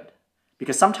feel good.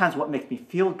 Because sometimes what makes me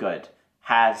feel good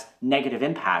has negative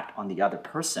impact on the other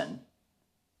person.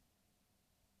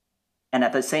 And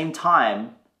at the same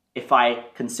time, if I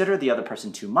consider the other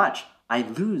person too much, I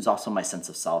lose also my sense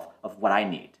of self of what I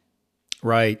need.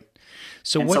 Right.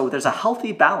 So there's a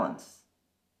healthy balance.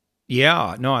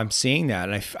 Yeah, no, I'm seeing that.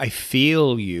 And I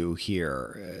feel you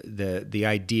here. The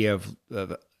idea of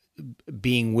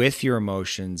being with your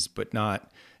emotions, but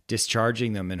not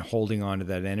discharging them and holding on to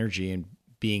that energy and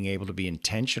being able to be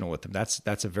intentional with them.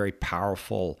 That's a very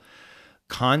powerful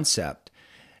concept.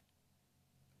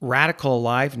 Radical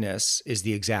aliveness is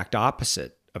the exact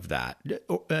opposite of that.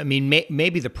 I mean,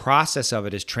 maybe the process of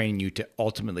it is training you to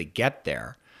ultimately get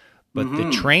there, but the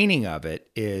training of it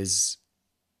is,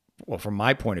 well, from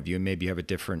my point of view, maybe you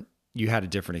had a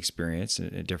different experience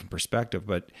and a different perspective,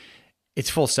 but it's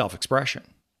full self-expression.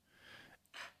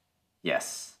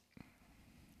 Yes.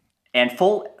 And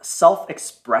full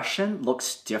self-expression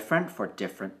looks different for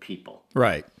different people.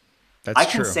 Right. That's I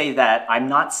true. can say that I'm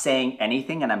not saying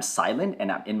anything and I'm silent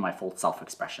and I'm in my full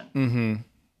self-expression. Mm-hmm.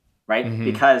 Right? Mm-hmm.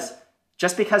 Because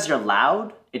just because you're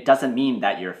loud, it doesn't mean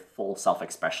that you're full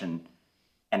self-expression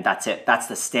and that's it. That's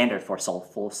the standard for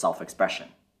full self-expression.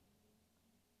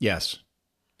 Yes.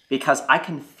 Because I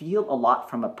can feel a lot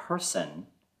from a person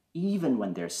even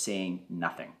when they're saying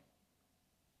nothing.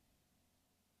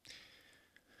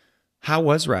 How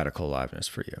was radical aliveness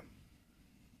for you?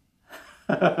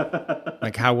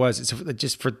 Like, how was it?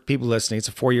 Just for people listening, it's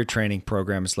a 4-year training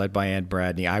program. It's led by Ann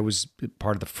Bradney. I was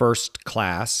part of the first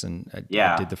class, and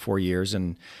I did the 4 years.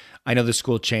 And I know the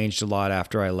school changed a lot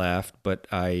after I left, but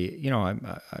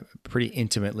I'm pretty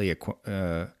intimately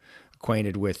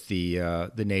acquainted with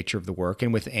the nature of the work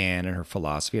and with Ann and her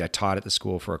philosophy. I taught at the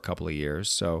school for a couple of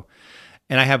years,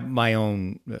 and I have my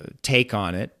own take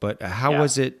on it. But how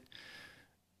was it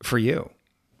for you?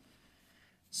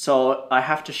 So I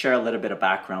have to share a little bit of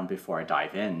background before I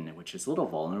dive in, which is a little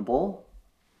vulnerable.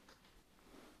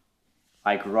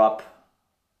 I grew up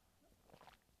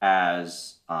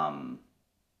as a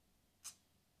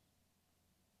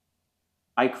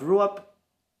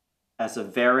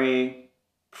very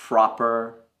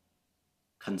proper,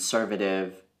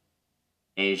 conservative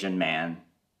Asian man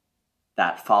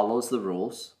that follows the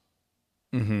rules.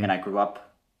 Mm-hmm. And I grew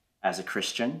up as a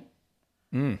Christian.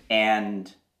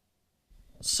 And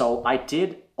so I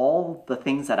did all the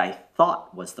things that I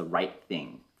thought was the right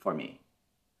thing for me.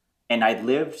 And I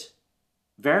lived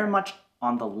very much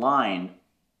on the line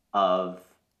of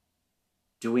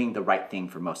doing the right thing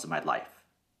for most of my life.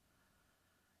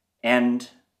 And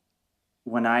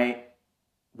when I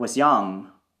was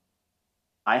young,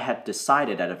 I had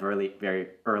decided at a very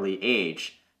early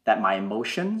age that my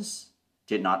emotions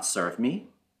did not serve me.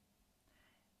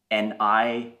 And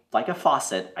I, like a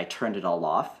faucet, I turned it all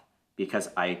off because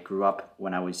I grew up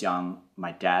when I was young.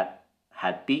 My dad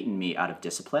had beaten me out of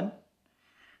discipline.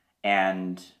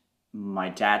 And my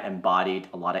dad embodied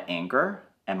a lot of anger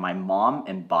and my mom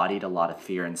embodied a lot of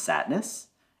fear and sadness.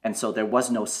 And so there was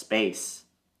no space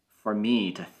for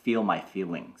me to feel my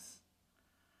feelings.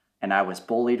 And I was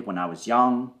bullied when I was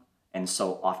young. And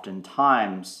so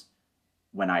oftentimes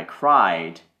when I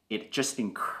cried, it just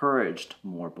encouraged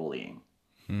more bullying.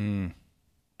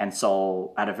 And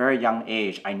so at a very young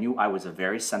age, I knew I was a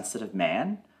very sensitive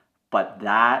man, but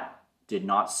that did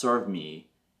not serve me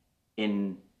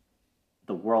in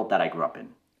the world that I grew up in.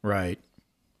 Right.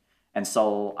 And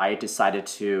so I decided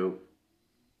to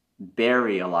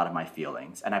bury a lot of my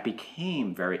feelings, and I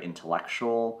became very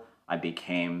intellectual. I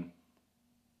became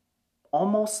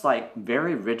almost like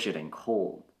very rigid and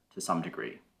cold to some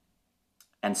degree.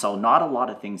 And so not a lot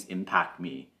of things impact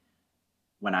me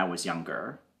when I was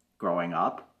younger, growing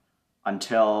up,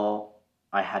 until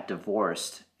I had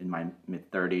divorced in my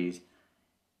mid-30s.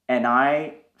 And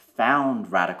I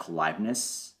found radical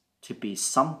aliveness to be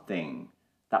something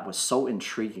that was so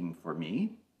intriguing for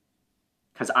me,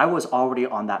 because I was already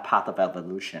on that path of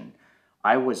evolution.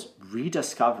 I was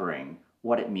rediscovering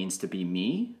what it means to be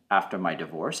me after my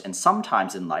divorce. And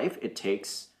sometimes in life, it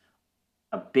takes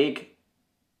a big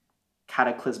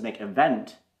cataclysmic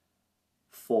event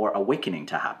for awakening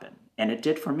to happen. And it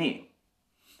did for me.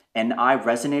 And I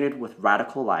resonated with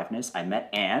radical aliveness. I met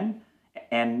Anne,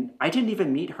 and I didn't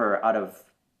even meet her out of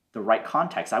the right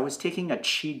context. I was taking a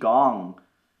Qigong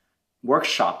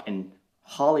workshop in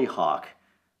Hollyhock,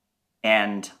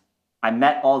 and I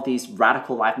met all these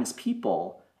radical aliveness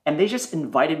people, and they just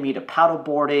invited me to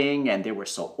paddleboarding, and they were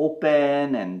so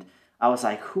open, and I was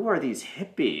like, who are these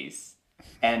hippies?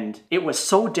 And it was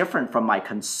so different from my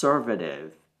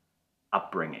conservative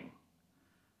upbringing.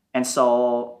 And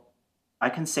so I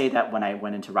can say that when I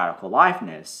went into radical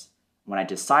aliveness, when I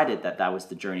decided that that was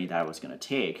the journey that I was going to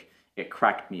take, it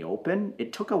cracked me open.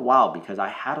 It took a while because I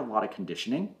had a lot of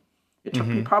conditioning. It took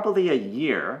me probably a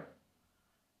year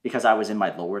because I was in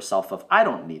my lower self of, I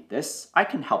don't need this. I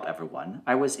can help everyone.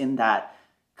 I was in that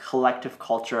collective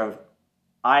culture of,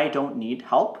 I don't need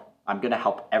help. I'm going to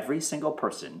help every single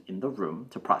person in the room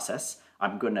to process.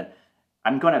 I'm going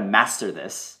to master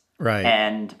this. Right.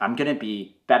 And I'm going to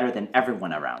be better than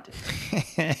everyone around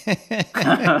it.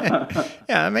 Yeah,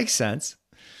 that makes sense.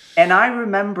 And I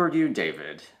remember you,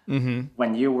 David,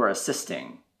 when you were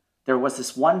assisting. There was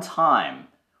this one time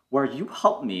where you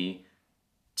helped me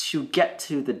to get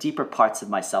to the deeper parts of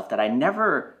myself that I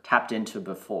never tapped into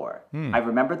before. I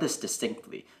remember this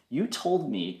distinctly. You told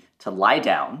me to lie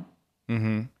down,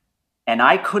 and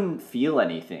I couldn't feel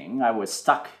anything. I was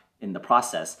stuck in the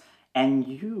process. And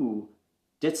you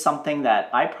did something that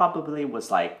I probably was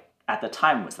like, at the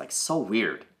time, was like so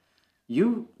weird.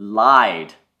 You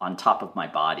lied on top of my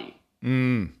body.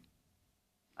 I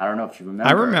don't know if you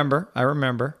remember. I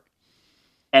remember.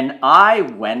 And I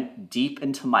went deep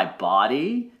into my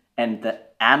body, and the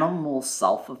animal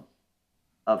self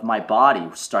of my body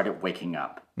started waking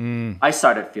up. I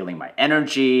started feeling my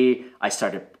energy. I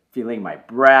started feeling my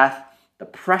breath. The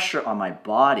pressure on my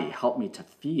body helped me to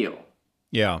feel.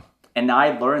 Yeah. And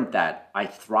I learned that I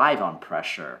thrive on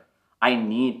pressure. I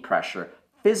need pressure,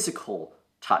 physical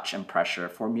touch and pressure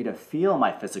for me to feel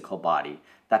my physical body.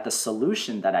 That the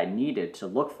solution that I needed to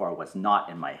look for was not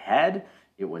in my head,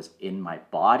 it was in my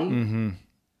body.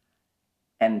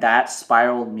 And that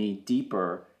spiraled me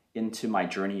deeper into my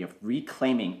journey of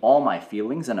reclaiming all my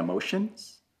feelings and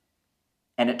emotions.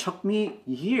 And it took me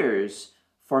years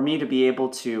for me to be able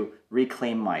to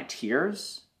reclaim my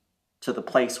tears to the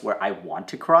place where I want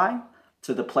to cry,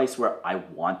 to the place where I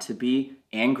want to be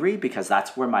angry, because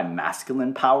that's where my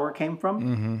masculine power came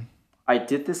from. I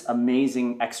did this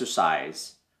amazing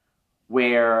exercise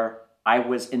where I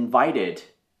was invited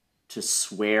to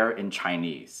swear in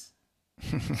Chinese.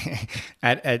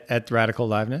 At Radical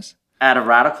Aliveness? At a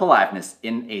Radical Aliveness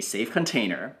in a safe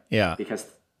container. Yeah. Because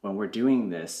when we're doing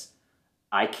this,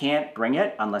 I can't bring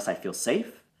it unless I feel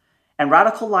safe. And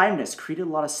Radical Aliveness created a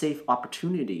lot of safe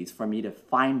opportunities for me to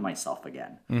find myself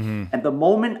again. And the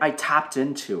moment I tapped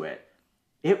into it,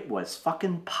 it was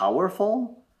fucking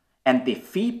powerful. And the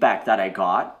feedback that I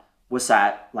got was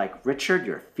that, like, Richard,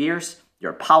 you're fierce,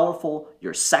 you're powerful,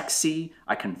 you're sexy,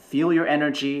 I can feel your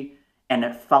energy, and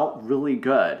it felt really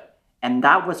good. And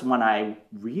that was when I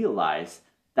realized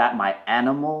that my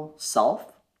animal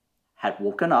self had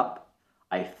woken up.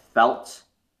 I felt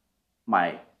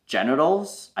my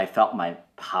genitals, I felt my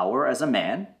power as a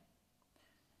man,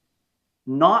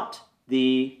 not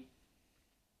the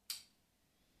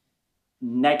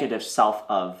negative self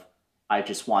of I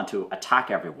just want to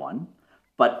attack everyone,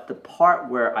 but the part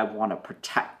where I want to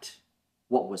protect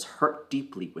what was hurt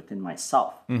deeply within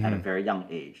myself at a very young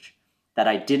age, that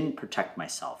I didn't protect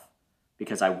myself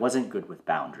because I wasn't good with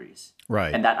boundaries.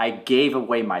 Right. And that I gave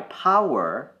away my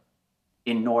power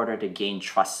in order to gain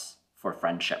trust for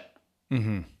friendship.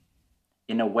 Mm-hmm.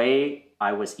 In a way,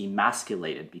 I was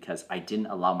emasculated because I didn't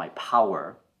allow my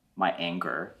power, my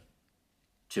anger,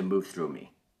 to move through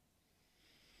me.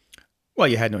 Well,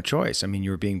 you had no choice. I mean,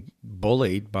 you were being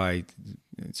bullied by,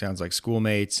 it sounds like,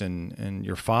 schoolmates and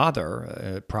your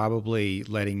father, probably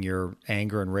letting your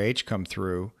anger and rage come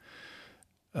through.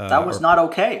 That was not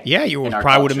okay. Yeah, you in our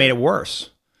probably would have culture. made it worse.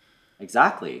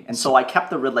 Exactly. And so I kept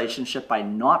the relationship by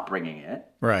not bringing it.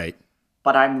 Right.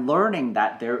 But I'm learning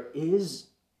that there is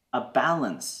a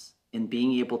balance in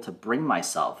being able to bring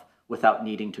myself without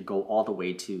needing to go all the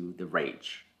way to the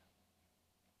rage.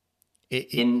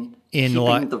 In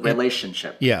keeping the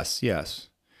relationship. Yes.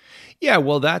 Yeah,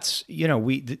 well, that's,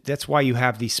 that's why you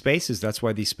have these spaces. That's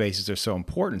why these spaces are so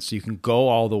important. So you can go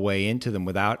all the way into them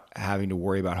without having to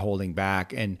worry about holding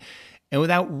back and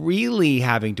without really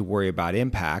having to worry about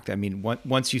impact. I mean,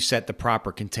 once you set the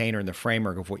proper container and the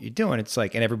framework of what you're doing, it's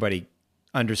like, and everybody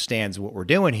understands what we're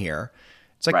doing here.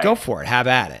 It's like, go for it, have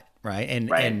at it, right?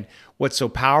 And what's so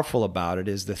powerful about it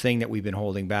is the thing that we've been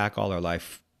holding back all our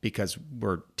life because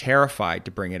we're terrified to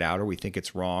bring it out or we think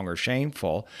it's wrong or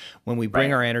shameful. When we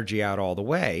bring our energy out all the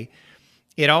way,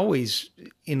 it always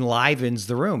enlivens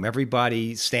the room.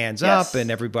 Everybody stands up and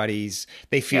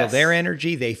they feel their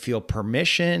energy. They feel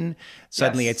permission.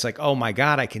 Suddenly it's like, oh my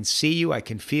God, I can see you. I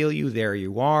can feel you. There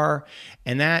you are.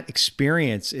 And that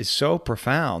experience is so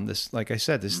profound. This, like I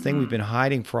said, this thing we've been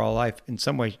hiding for all life, in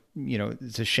some way,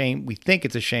 it's a shame. We think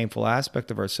it's a shameful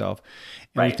aspect of ourselves.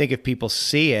 And we think if people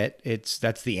see it,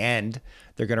 that's the end.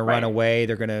 They're going to run away.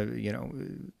 They're going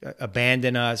to,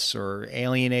 abandon us or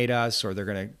alienate us, or they're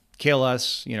going to kill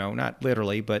us, not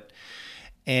literally,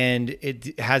 and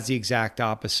it has the exact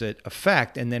opposite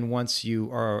effect. And then once you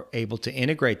are able to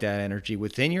integrate that energy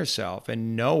within yourself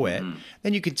and know it,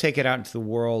 then you can take it out into the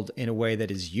world in a way that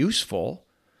is useful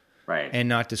and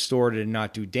not distorted and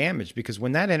not do damage. Because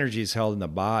when that energy is held in the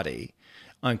body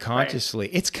unconsciously,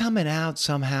 it's coming out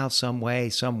somehow, some way,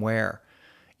 somewhere.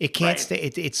 It can't stay.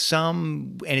 It's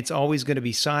and it's always going to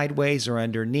be sideways or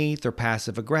underneath or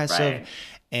passive aggressive.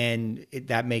 And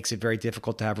that makes it very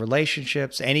difficult to have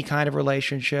relationships, any kind of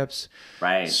relationships.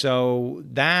 Right. So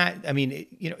that, I mean,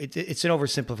 it's an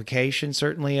oversimplification,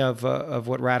 certainly, of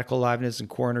what radical aliveness and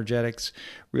core energetics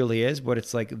really is. But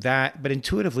it's like that. But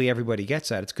intuitively, everybody gets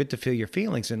that. It's good to feel your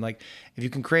feelings. And like, if you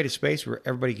can create a space where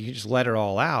everybody can just let it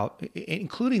all out,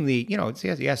 including the,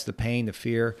 yes, the pain, the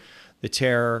fear, the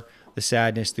terror, the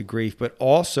sadness, the grief, but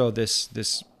also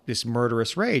this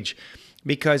murderous rage.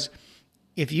 Because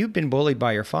if you've been bullied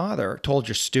by your father, told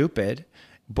you're stupid,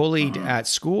 bullied at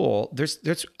school, there's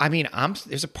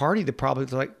a party that probably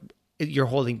like you're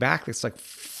holding back. That's like,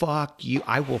 fuck you,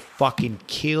 I will fucking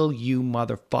kill you,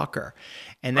 motherfucker.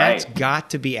 And that's got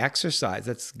to be exercised.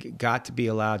 That's got to be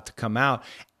allowed to come out.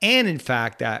 And in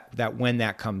fact, that when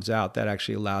that comes out, that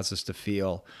actually allows us to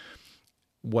feel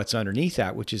what's underneath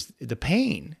that, which is the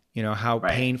pain, how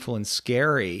painful and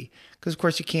scary. Because of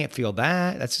course you can't feel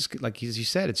that. That's just, like, as you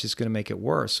said, it's just going to make it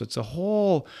worse. So it's a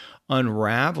whole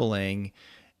unraveling,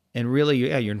 and really,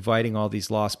 you're inviting all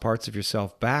these lost parts of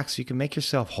yourself back so you can make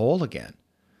yourself whole again.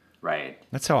 Right.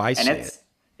 That's how I see it.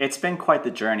 It's been quite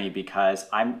the journey, because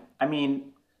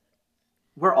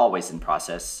we're always in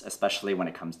process, especially when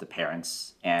it comes to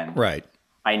parents. And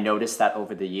I noticed that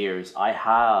over the years, I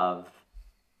have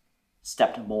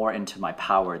stepped more into my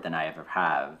power than I ever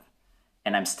have.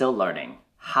 And I'm still learning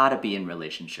how to be in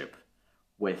relationship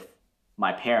with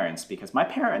my parents, because my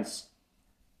parents,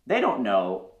 they don't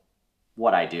know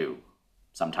what I do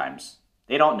sometimes.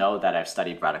 They don't know that I've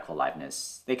studied radical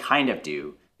aliveness. They kind of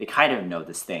do. They kind of know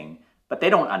this thing, but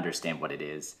they don't understand what it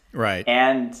is. Right.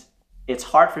 And it's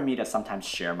hard for me to sometimes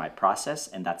share my process,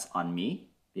 and that's on me,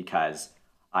 because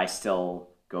I still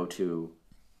go to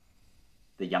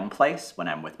the young place when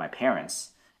I'm with my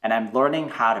parents, and I'm learning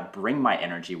how to bring my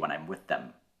energy when I'm with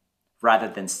them, rather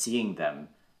than seeing them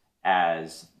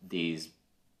as these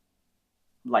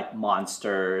like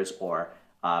monsters or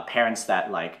parents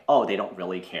that like, oh, they don't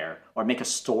really care, or make a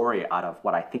story out of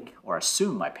what I think or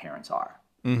assume my parents are.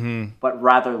 But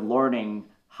rather learning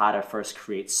how to first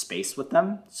create space with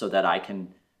them so that I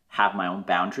can have my own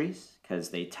boundaries, because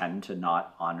they tend to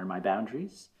not honor my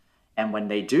boundaries. And when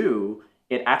they do,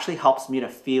 it actually helps me to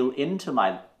feel into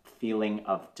my feeling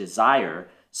of desire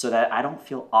so that I don't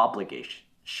feel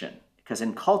obligation. Because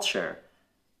in culture,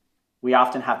 we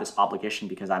often have this obligation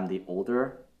because I'm the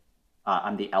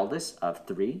eldest of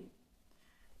three.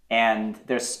 And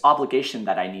there's obligation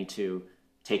that I need to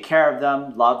take care of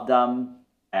them, love them,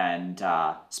 and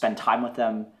spend time with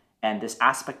them. And this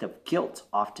aspect of guilt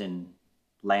often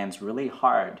lands really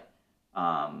hard.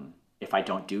 If I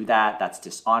don't do that, that's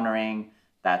dishonoring.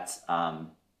 That's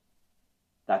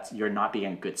you're not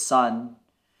being a good son.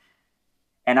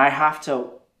 And I have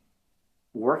to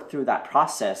work through that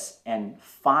process and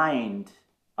find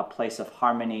a place of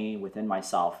harmony within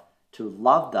myself to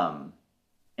love them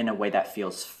in a way that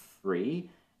feels free,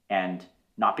 and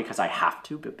not because I have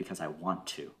to, but because I want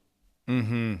to.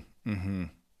 Mm-hmm. Mm-hmm.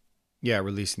 Yeah,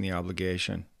 releasing the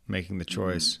obligation, making the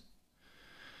choice.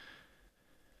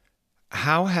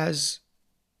 How has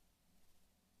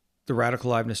the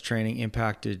radical aliveness training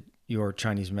impacted your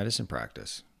Chinese medicine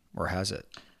practice, or has it?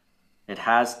 It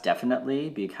has, definitely,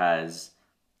 because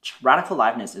radical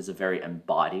aliveness is a very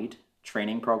embodied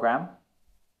training program.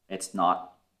 It's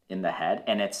not in the head,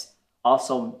 and it's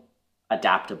also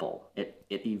adaptable. It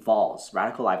evolves.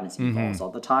 Radical aliveness evolves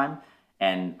all the time,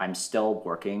 and I'm still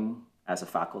working as a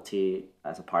faculty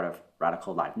as a part of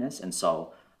radical aliveness, and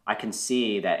so I can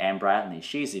see that Anne Bradley,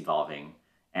 she's evolving,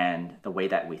 and the way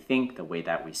that we think, the way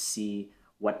that we see,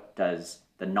 what does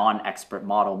the non-expert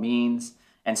model means.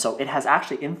 And so it has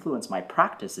actually influenced my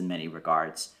practice in many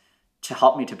regards to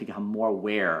help me to become more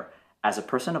aware as a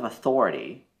person of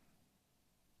authority,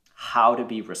 how to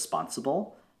be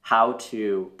responsible, how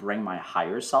to bring my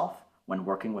higher self when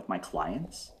working with my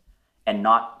clients, and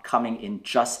not coming in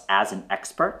just as an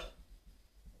expert,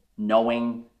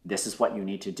 knowing this is what you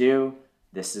need to do,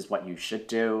 this is what you should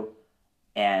do,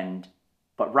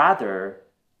 but rather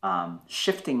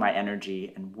shifting my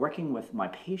energy and working with my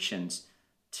patients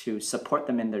to support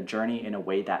them in their journey in a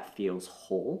way that feels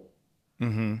whole.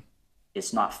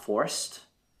 It's not forced,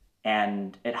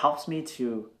 and it helps me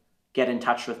to get in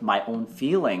touch with my own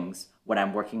feelings when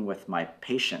I'm working with my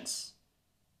patients,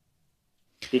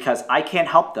 because I can't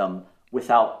help them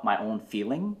without my own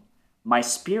feeling. My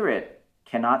spirit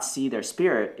cannot see their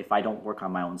spirit if I don't work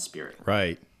on my own spirit.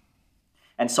 Right.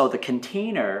 And so the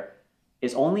container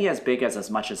is only as big as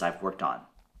much as I've worked on.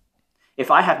 If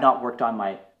I have not worked on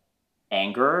my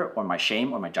anger or my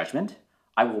shame or my judgment,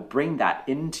 I will bring that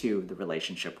into the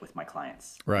relationship with my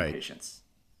clients, right, and patients.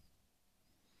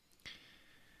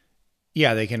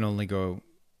 Yeah, they can only go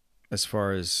as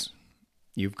far as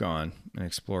you've gone and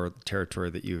explore the territory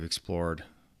that you've explored.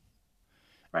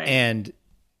 Right. And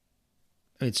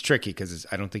it's tricky because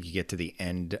I don't think you get to the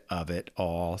end of it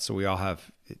all. So we all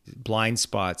have blind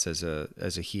spots as a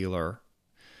healer,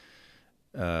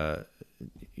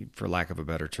 for lack of a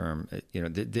better term.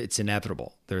 It's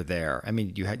inevitable. They're there. I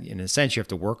mean, in a sense, you have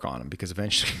to work on them, because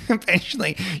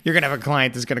eventually you're going to have a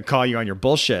client that's going to call you on your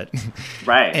bullshit.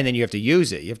 Right. And then you have to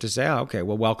use it. You have to say, oh, okay,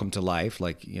 well, welcome to life.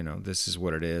 Like, this is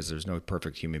what it is. There's no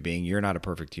perfect human being. You're not a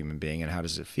perfect human being. And how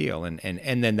does it feel? And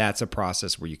then that's a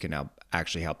process where you can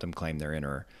actually help them claim their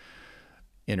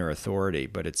inner authority.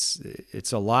 But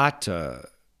it's a lot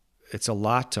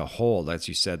to hold. As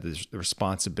you said, there's the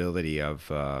responsibility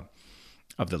of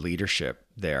the leadership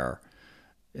there.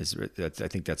 I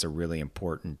think that's a really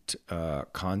important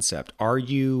concept. Are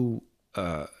you?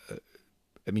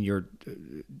 You're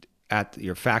at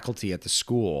your faculty at the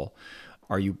school.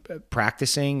 Are you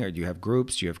practicing, or do you have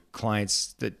groups? Do you have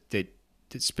clients that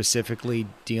specifically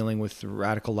dealing with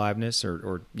radical aliveness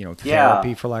or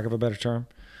therapy, for lack of a better term?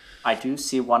 I do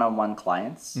see one-on-one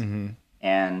clients,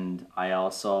 and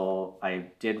I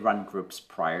did run groups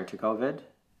prior to COVID,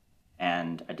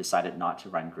 and I decided not to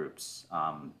run groups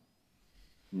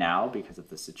now because of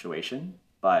the situation.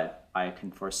 But I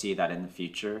can foresee that in the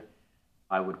future,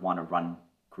 I would want to run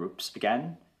groups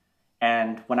again.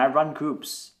 And when I run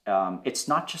groups, it's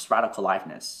not just radical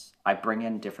aliveness. I bring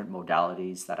in different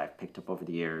modalities that I've picked up over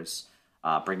the years,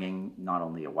 bringing not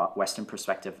only a Western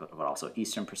perspective, but also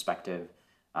Eastern perspective,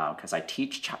 because I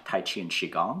teach Tai Chi and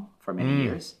Qigong for many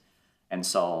years. And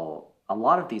so a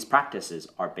lot of these practices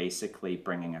are basically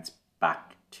bringing us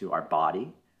back to our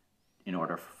body in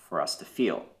order for us to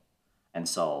feel. And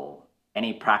so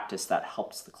any practice that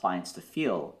helps the clients to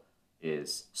feel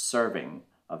is serving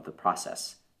of the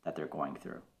process that they're going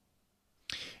through.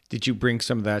 Did you bring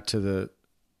some of that to the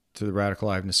Radical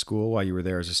Aliveness School while you were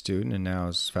there as a student and now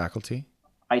as faculty?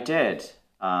 I did.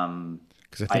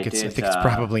 Because I think it's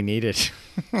probably needed.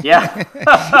 Yeah.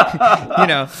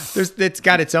 It's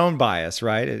got its own bias,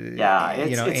 right? Yeah,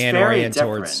 it's and very oriented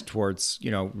different. towards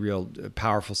real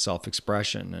powerful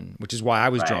self-expression, and which is why I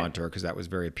was drawn to her, because that was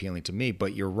very appealing to me.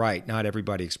 But you're right, not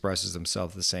everybody expresses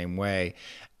themselves the same way,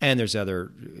 and there's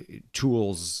other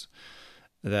tools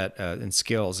that and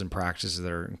skills and practices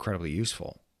that are incredibly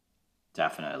useful.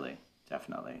 Definitely.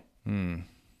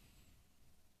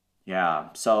 Yeah.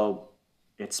 So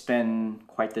it's been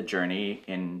quite the journey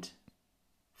in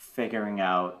figuring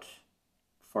out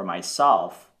for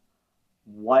myself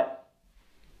what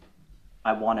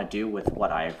I want to do with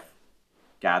what I've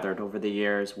gathered over the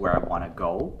years, where I want to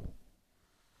go,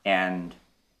 and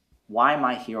why am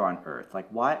I here on earth? Like,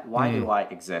 why do I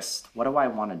exist? What do I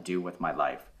want to do with my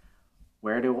life?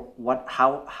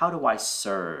 How do I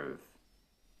serve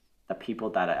the people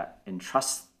that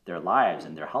entrust their lives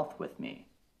and their health with me?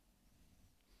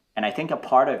 And I think a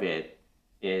part of it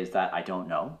is that I don't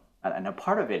know. And a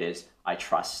part of it is I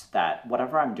trust that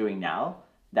whatever I'm doing now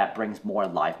that brings more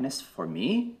aliveness for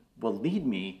me will lead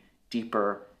me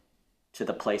deeper to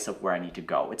the place of where I need to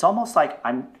go. It's almost like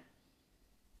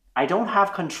I don't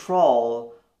have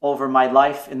control over my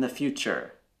life in the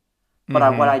future.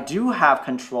 But what I do have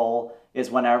control is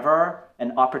whenever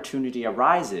an opportunity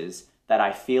arises that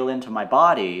I feel into my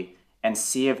body and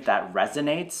see if that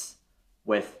resonates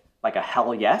with like a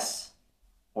hell yes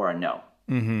or a no.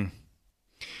 Mm-hmm.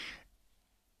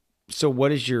 So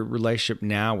what is your relationship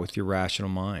now with your rational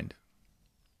mind?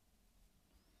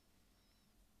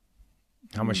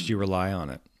 How much do you rely on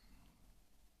it?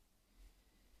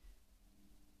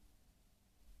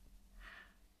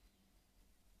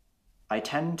 I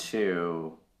tend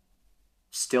to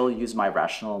still use my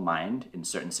rational mind in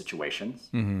certain situations.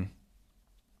 Mm-hmm.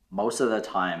 Most of the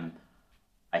time,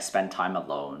 I spend time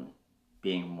alone,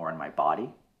 being more in my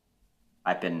body.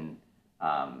 I've been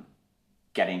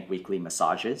getting weekly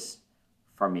massages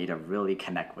for me to really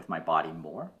connect with my body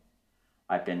more.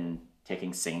 I've been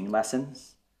taking singing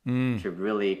lessons to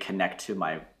really connect to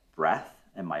my breath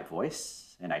and my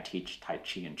voice. And I teach Tai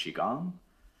Chi and Qigong.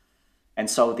 And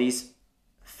so these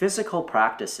physical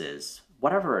practices,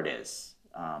 whatever it is,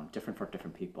 different for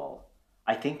different people,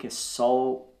 I think is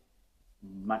so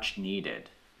much needed.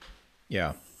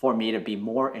 Yeah. For me to be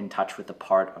more in touch with the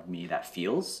part of me that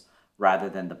feels rather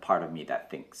than the part of me that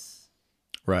thinks.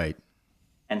 Right.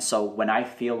 And so when I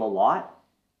feel a lot,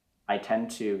 I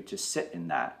tend to just sit in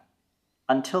that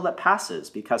until it passes,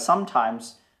 because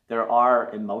sometimes there are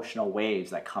emotional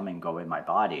waves that come and go in my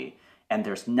body, and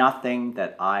there's nothing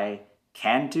that I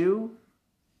can do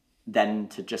than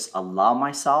to just allow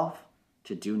myself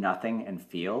to do nothing and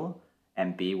feel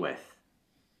and be with.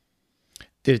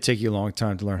 Did it take you a long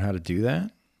time to learn how to do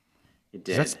that? It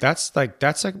did.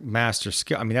 That's a master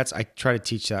skill. I mean, I try to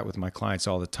teach that with my clients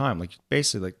all the time. Like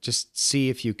basically, like just see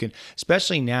if you can,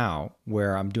 especially now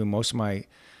where I'm doing most of my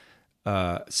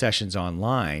sessions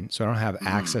online, so I don't have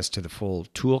access to the full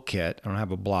toolkit. I don't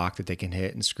have a block that they can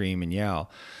hit and scream and yell.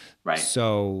 Right.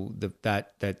 So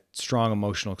that strong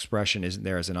emotional expression isn't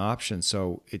there as an option.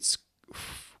 So it's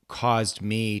caused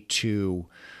me to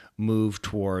move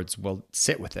towards, well,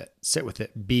 sit with it,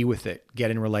 be with it,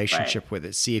 get in relationship with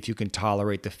it, see if you can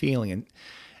tolerate the feeling,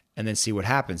 and then see what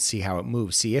happens, see how it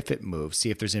moves, see if it moves,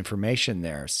 see if there's information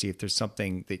there, see if there's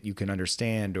something that you can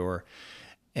understand,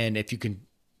 and if you can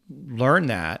learn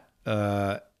that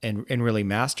and really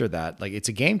master that, like it's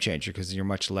a game changer because you're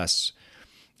much less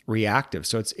reactive.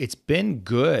 So it's been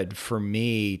good for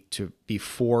me to be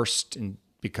forced, and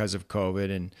because of COVID,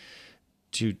 and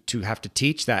to have to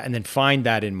teach that and then find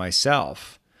that in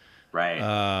myself. Right.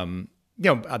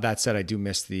 That said, I do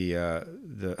miss the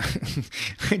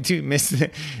I do miss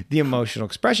the emotional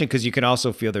expression, because you can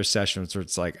also feel there's sessions where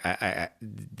it's like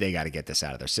they got to get this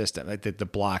out of their system. Like the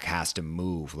block has to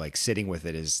move. Like sitting with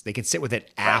it is, they can sit with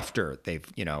it after they've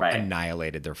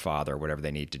annihilated their father or whatever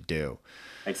they need to do.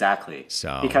 Exactly.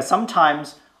 So because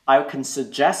sometimes I can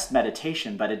suggest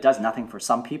meditation, but it does nothing for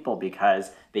some people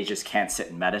because they just can't sit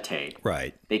and meditate.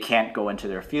 Right. They can't go into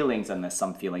their feelings unless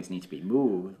some feelings need to be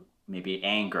moved. Maybe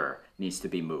anger needs to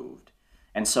be moved.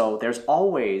 And so there's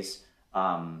always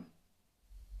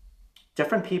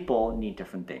different people need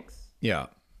different things. Yeah.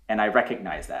 And I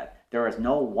recognize that. There is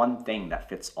no one thing that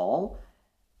fits all.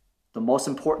 The most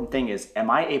important thing is, am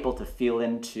I able to feel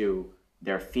into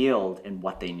their field and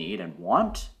what they need and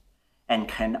want? And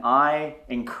can I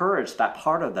encourage that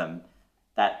part of them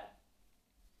that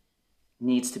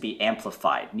needs to be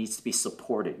amplified, needs to be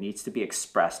supported, needs to be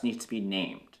expressed, needs to be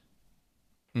named?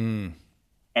 And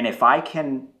if I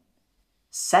can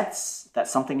sense that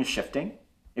something is shifting,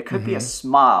 it could be a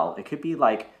smile, it could be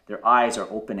like their eyes are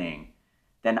opening,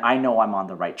 then I know I'm on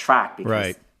the right track,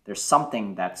 because there's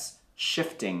something that's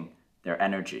shifting their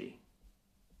energy.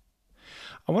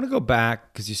 I want to go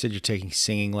back, because you said you're taking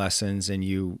singing lessons, and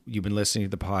you've been listening to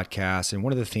the podcast, and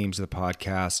one of the themes of the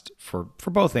podcast for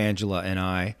both Angela and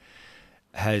I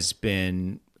has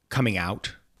been coming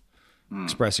out,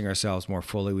 expressing ourselves more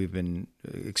fully. We've been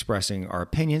expressing our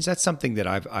opinions. That's something that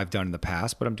I've done in the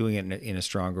past, but I'm doing it in a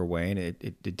stronger way, and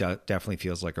it definitely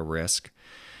feels like a risk.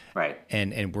 Right.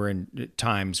 And we're in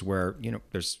times where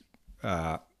there's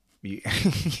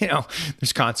you know,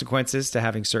 there's consequences to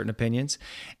having certain opinions.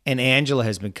 And Angela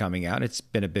has been coming out. It's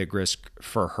been a big risk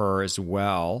for her as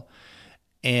well.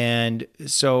 And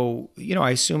so, you know,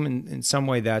 I assume in some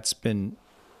way that's been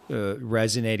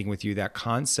resonating with you, that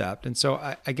concept. And so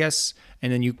I guess,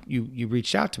 and then you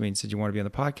reached out to me and said you want to be on the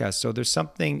podcast. So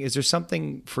is there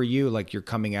something for you, like you're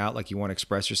coming out, like you want to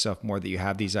express yourself more, that you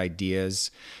have these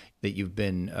ideas that you've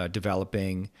been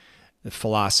developing, the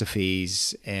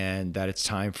philosophies, and that it's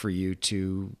time for you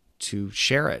to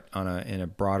share it in a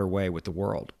broader way with the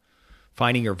world,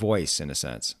 finding your voice in a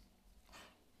sense?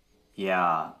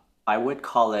 Yeah, I would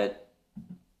call it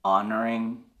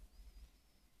honoring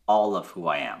all of who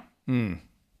I am.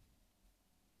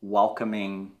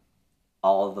 Welcoming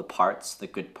all of the parts, the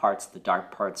good parts, the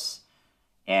dark parts,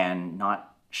 and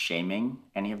not shaming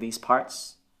any of these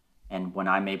parts. And when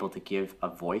I'm able to give a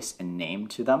voice and name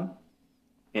to them,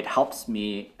 it helps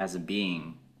me as a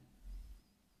being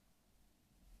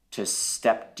to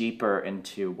step deeper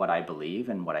into what I believe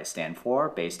and what I stand for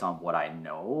based on what I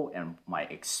know and my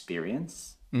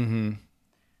experience. Mm-hmm.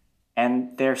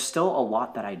 And there's still a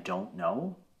lot that I don't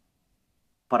know,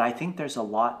 but I think there's a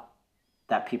lot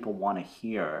that people want to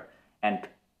hear. And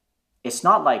it's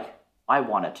not like I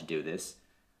wanted to do this.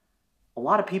 A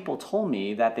lot of people told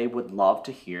me that they would love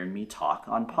to hear me talk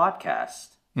on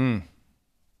podcast.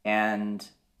 And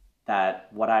that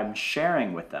what I'm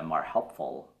sharing with them are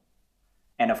helpful.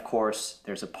 And of course,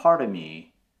 there's a part of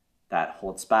me that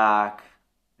holds back.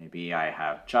 Maybe I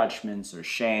have judgments or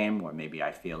shame, or maybe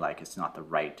I feel like it's not the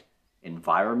right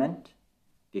environment,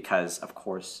 because of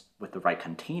course with the right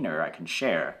container I can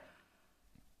share.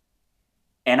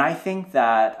 And I think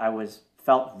that I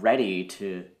felt ready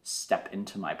to step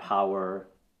into my power,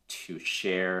 to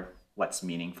share what's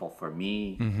meaningful for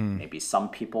me. Maybe some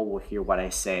people will hear what I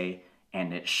say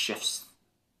and it shifts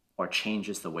or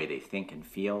changes the way they think and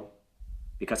feel,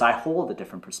 because I hold a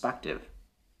different perspective.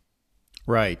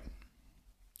 Right.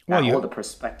 Well, I hold a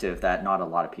perspective that not a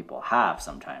lot of people have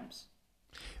sometimes.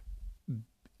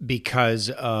 Because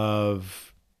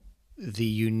of the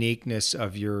uniqueness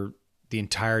of the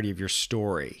entirety of your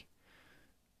story.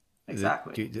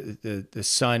 Exactly. The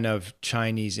son of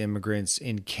Chinese immigrants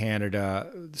in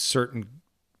Canada, certain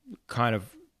kind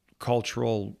of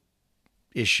cultural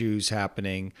issues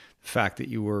happening, the fact that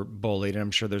you were bullied, and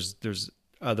I'm sure there's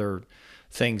other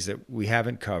things that we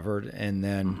haven't covered, and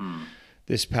then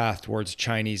this path towards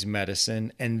Chinese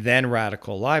medicine, and then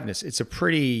radical aliveness. It's a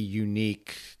pretty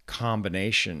unique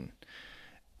combination.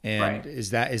 And right.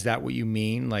 is that what you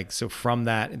mean? Like, so from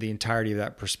that, the entirety of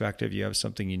that perspective, you have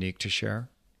something unique to share?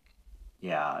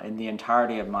 Yeah, in the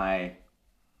entirety of my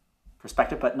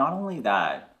perspective. But not only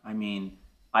that, I mean,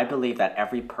 I believe that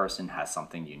every person has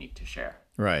something unique to share.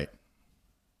 Right.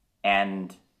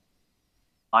 And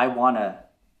I want to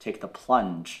take the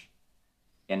plunge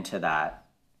into that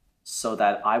so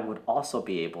that I would also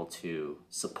be able to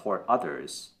support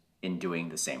others in doing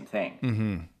the same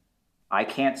thing. I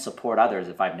can't support others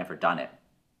if I've never done it.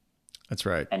 That's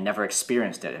right. And never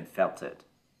experienced it and felt it.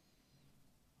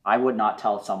 I would not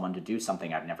tell someone to do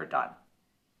something I've never done.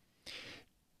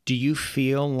 Do you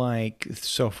feel like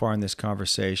so far in this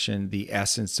conversation, the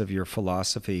essence of your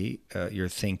philosophy, your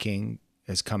thinking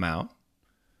has come out?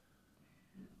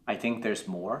 I think there's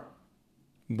more.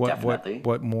 Definitely.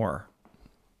 What more?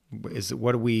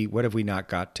 What have we not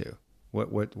got to?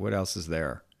 What else is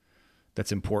there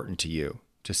that's important to you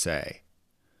to say,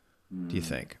 do you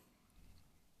think?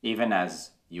 Even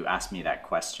as you asked me that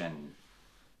question,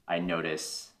 I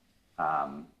notice a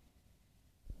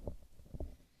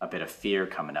bit of fear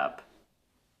coming up.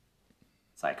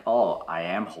 It's like, oh, I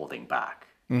am holding back.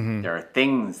 There are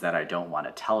things that I don't want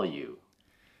to tell you.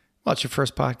 Well, it's your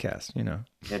first podcast, you know.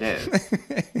 It is.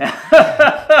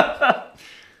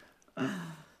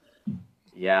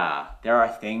 Yeah, there are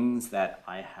things that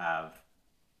I have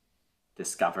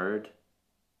discovered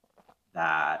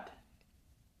that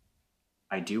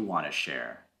I do want to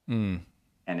share. And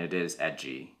it is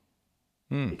edgy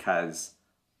because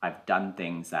I've done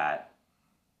things that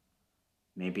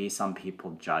maybe some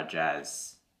people judge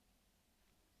as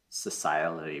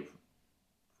societally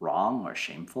wrong or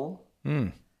shameful.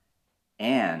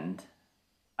 And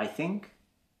I think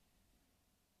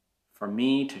for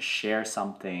me to share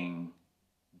something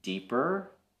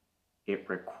deeper, it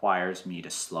requires me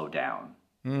to slow down,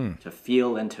 to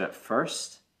feel into it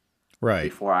first, right,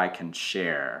 before I can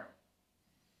share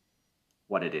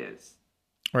what it is.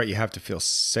 Right, you have to feel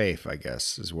safe, I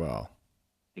guess, as well.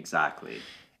 Exactly.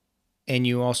 And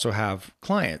you also have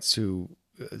clients who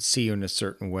see you in a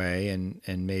certain way, and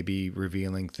maybe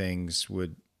revealing things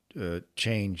would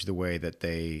change the way that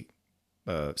they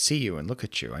see you and look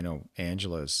at you. I know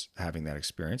Angela's having that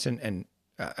experience, and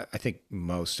I think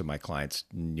most of my clients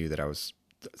knew that I was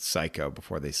psycho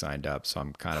before they signed up, so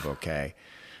I'm kind of okay.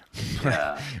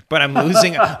 Yeah. But I'm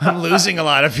losing a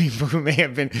lot of people who may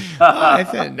have been. I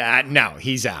said, nah, no,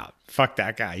 he's out. Fuck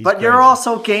that guy. He's But crazy. you're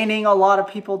also gaining a lot of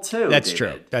people too. That's David.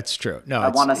 true. That's true. No, I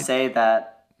want to say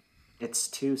that it's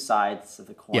two sides of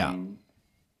the coin.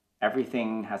 Yeah.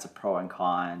 Everything has a pro and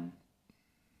con.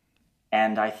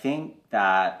 And I think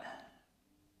that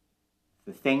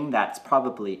the thing that's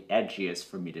probably edgiest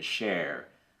for me to share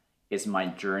is my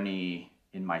journey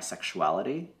in my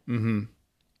sexuality. Mm-hmm.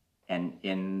 And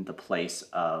in the place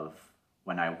of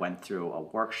when I went through a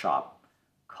workshop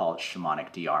called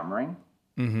Shamanic De-armoring.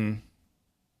 Mm-hmm.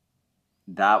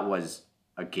 That was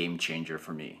a game changer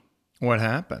for me. What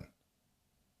happened?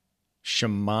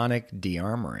 Shamanic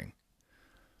de-armoring.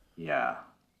 Yeah.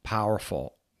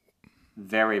 Powerful.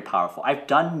 Very powerful. I've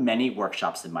done many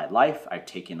workshops in my life. I've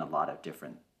taken a lot of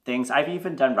different things. I've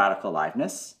even done radical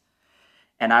aliveness.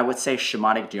 And I would say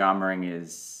shamanic de-armoring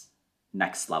is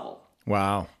next level.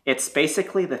 Wow. It's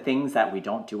basically the things that we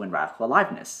don't do in radical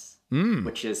aliveness,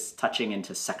 which is touching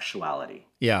into sexuality.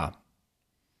 Yeah.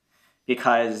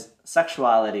 Because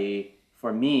sexuality,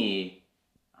 for me,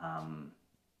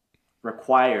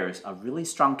 requires a really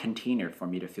strong container for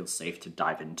me to feel safe to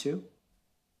dive into.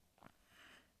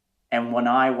 And when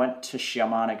I went to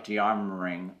shamanic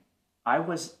de-armoring, I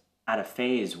was at a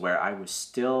phase where I was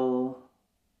still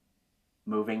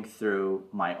moving through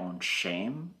my own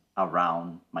shame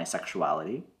around my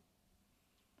sexuality.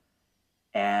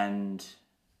 And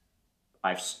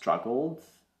I've struggled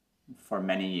for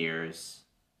many years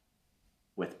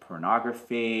with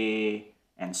pornography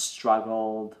and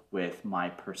struggled with my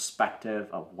perspective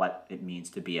of what it means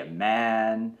to be a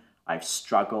man. I've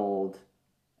struggled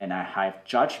and I have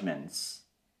judgments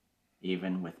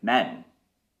even with men.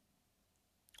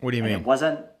 What do you mean? It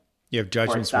wasn't... You have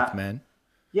judgments with men?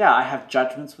 Yeah, I have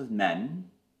judgments with men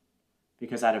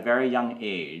because at a very young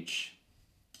age,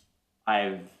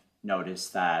 I've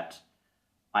noticed that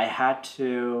I had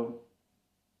to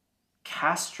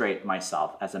castrate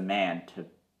myself as a man to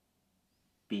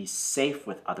be safe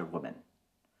with other women.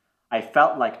 I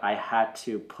felt like I had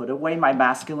to put away my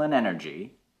masculine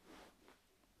energy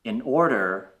in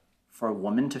order for a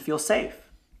woman to feel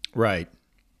safe. Right.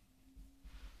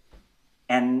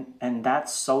 And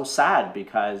that's so sad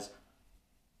because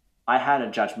I had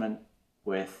a judgment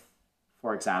with,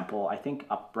 for example, I think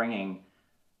upbringing,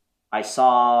 I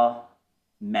saw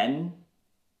men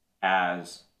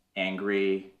as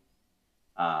angry,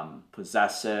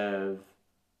 possessive,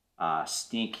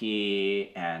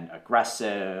 sneaky, and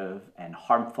aggressive, and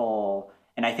harmful.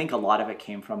 And I think a lot of it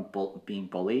came from being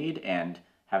bullied and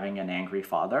having an angry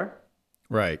father.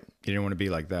 Right. You didn't want to be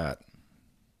like that.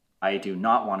 I do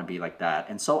not want to be like that.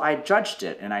 And so I judged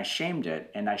it and I shamed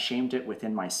it, and I shamed it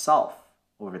within myself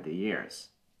over the years.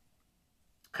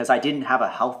 Because I didn't have a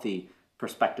healthy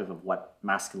perspective of what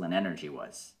masculine energy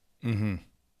was. Mm-hmm.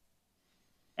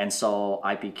 And so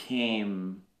I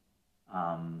became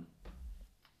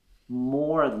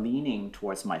more leaning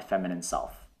towards my feminine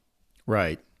self.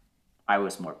 Right. I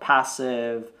was more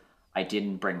passive. I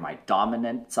didn't bring my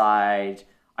dominant side.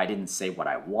 I didn't say what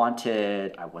I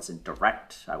wanted. I wasn't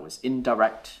direct. I was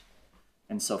indirect.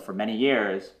 And so for many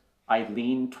years, I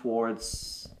leaned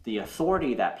towards the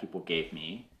authority that people gave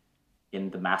me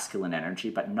in the masculine energy,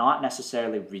 but not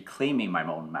necessarily reclaiming my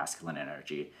own masculine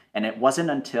energy. And it wasn't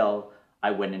until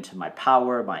I went into my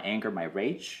power, my anger, my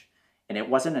rage, and it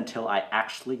wasn't until I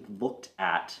actually looked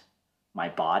at my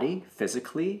body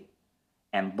physically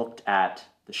and looked at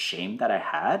the shame that I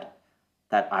had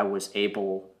that I was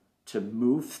able to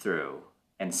move through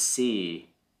and see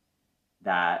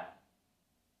that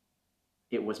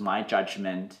it was my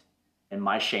judgment and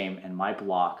my shame and my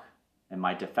block and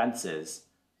my defenses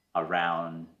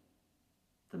around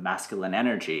the masculine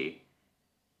energy.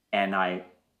 And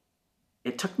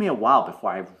it took me a while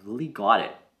before I really got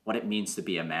it, what it means to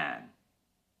be a man.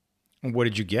 And what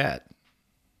did you get?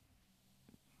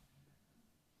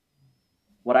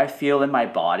 What I feel in my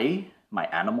body, my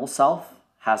animal self,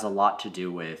 has a lot to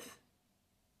do with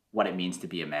what it means to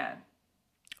be a man.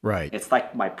 Right. It's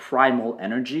like my primal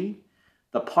energy.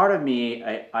 The part of me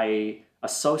I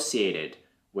associated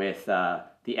with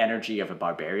the energy of a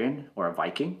barbarian or a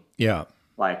Viking. Yeah.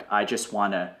 Like, I just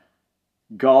want to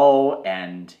go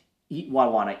and eat what I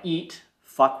want to eat,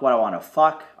 fuck what I want to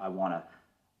fuck. I want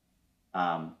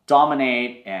to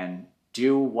dominate and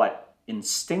do what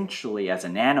instinctually as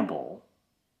an animal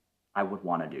I would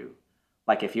want to do.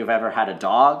 Like, if you've ever had a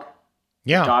dog,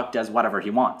 Yeah. the dog does whatever he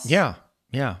wants. Yeah.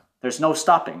 Yeah. There's no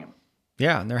stopping him.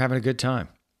 Yeah, and they're having a good time.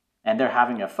 And they're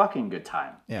having a fucking good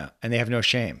time. Yeah, and they have no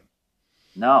shame.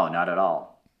 No, not at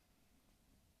all.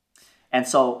 And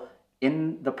so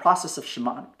in the process of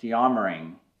shamanic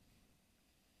de-armoring,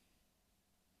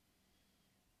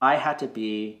 I had to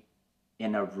be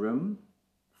in a room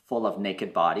full of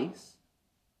naked bodies.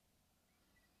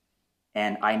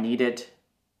 And I needed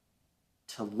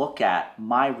to look at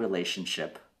my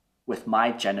relationship with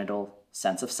my genital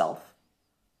sense of self.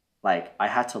 Like, I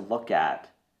had to look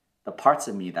at the parts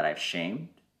of me that I've shamed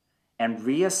and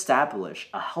reestablish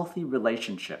a healthy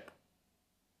relationship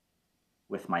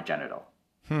with my genital.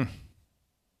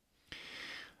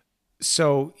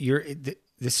 So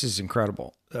this is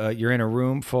incredible. You're in a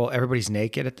room full, everybody's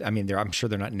naked. I'm sure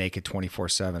they're not naked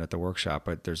 24/7 at the workshop,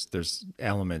 but there's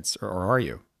elements, or are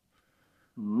you?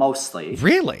 Mostly.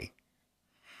 Really?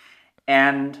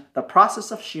 And the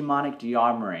process of shamanic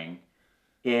de-armoring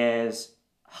is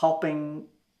helping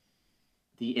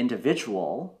the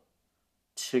individual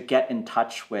to get in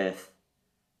touch with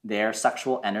their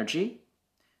sexual energy,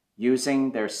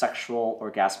 using their sexual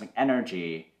orgasmic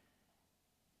energy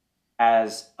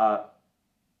as a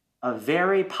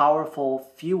very powerful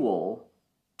fuel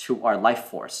to our life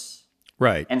force.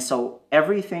 Right. And so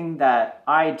everything that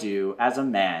I do as a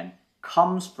man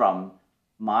comes from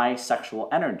my sexual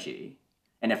energy.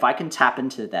 And if I can tap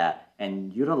into that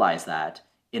and utilize that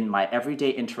in my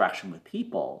everyday interaction with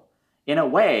people, in a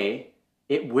way,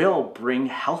 it will bring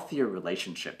healthier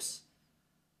relationships.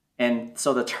 And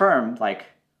so the term, like,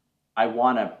 I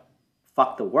want to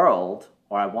fuck the world,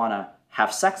 or I want to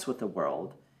have sex with the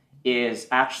world, is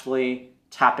actually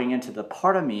tapping into the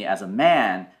part of me as a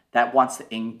man that wants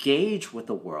to engage with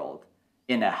the world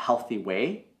in a healthy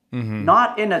way,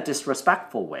 not in a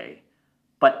disrespectful way,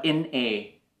 but in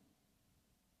a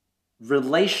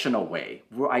relational way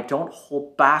where I don't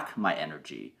hold back my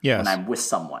energy when I'm with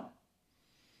someone.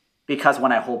 Because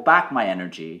when I hold back my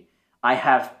energy, I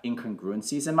have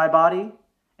incongruencies in my body.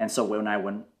 And so when I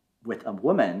went with a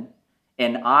woman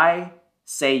and I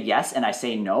say yes and I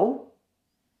say no,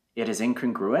 it is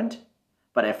incongruent.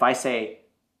 But if I say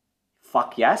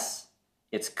fuck yes,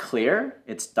 it's clear,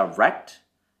 it's direct,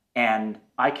 and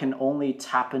I can only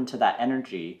tap into that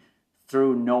energy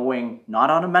through knowing, not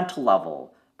on a mental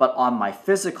level, but on my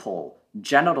physical,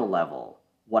 genital level,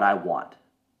 what I want.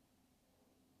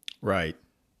 Right.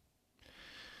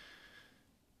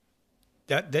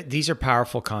 These are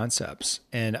powerful concepts.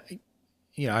 And,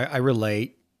 I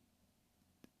relate.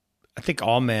 I think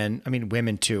all men,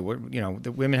 women too,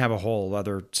 the women have a whole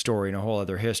other story and a whole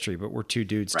other history, but we're two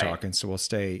dudes talking. So we'll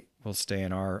stay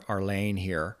in our lane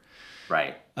here.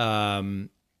 Right.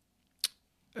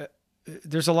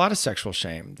 There's a lot of sexual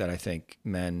shame that I think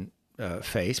men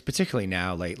face, particularly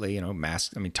now lately,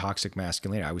 toxic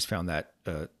masculinity. I always found that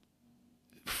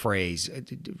phrase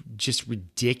just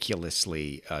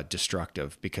ridiculously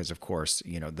destructive because, of course,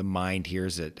 the mind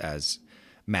hears it as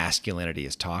masculinity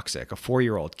is toxic. A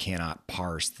 4-year-old cannot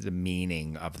parse the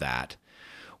meaning of that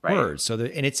word. So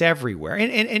and it's everywhere,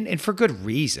 and for good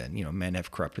reason. Men have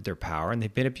corrupted their power and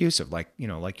they've been abusive, like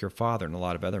your father and a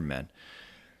lot of other men.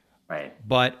 Right.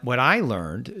 But what I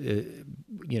learned,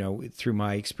 through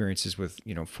my experiences with,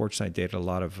 fortunately, I dated a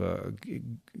lot of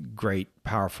great,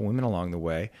 powerful women along the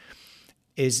way,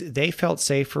 is they felt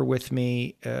safer with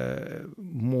me,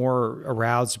 more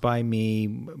aroused by me,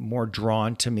 more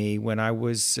drawn to me when I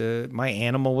was, my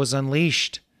animal was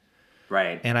unleashed.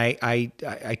 Right. And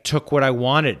I took what I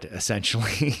wanted,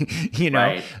 essentially,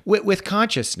 with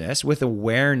consciousness, with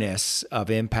awareness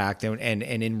of impact and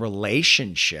in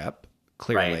relationship.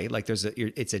 Clearly, like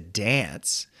it's a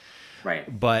dance,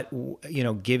 right? But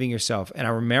giving yourself, and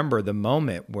I remember the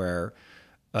moment where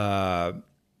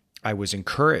I was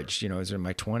encouraged. I was in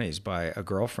my 20s by a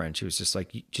girlfriend. She was just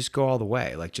like, "Just go all the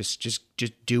way. Like, just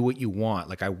do what you want.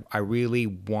 Like, I really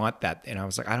want that." And I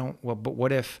was like, "I don't. Well, but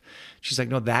what if?" She's like,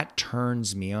 "No, that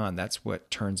turns me on. That's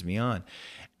what turns me on."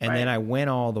 And then I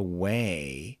went all the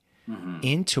way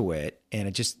into it, and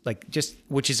it just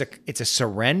which is it's a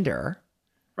surrender.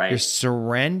 Right. You're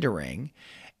surrendering,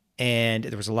 and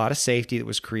there was a lot of safety that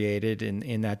was created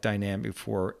in that dynamic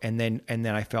before, and then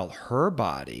I felt her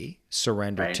body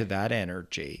surrender to that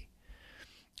energy,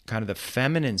 kind of the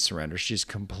feminine surrender. She just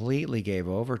completely gave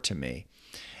over to me,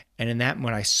 and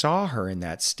when I saw her in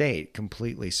that state,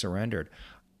 completely surrendered,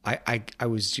 I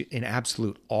was in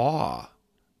absolute awe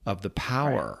of the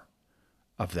power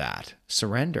of that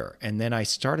surrender, and then I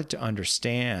started to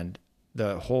understand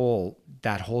that whole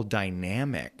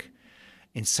dynamic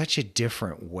in such a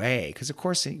different way. Because of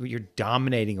course you're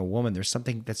dominating a woman. There's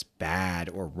something that's bad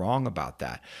or wrong about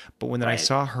that. But when I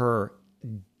saw her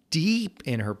deep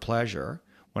in her pleasure,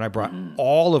 when I brought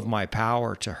all of my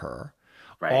power to her,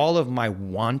 Right. all of my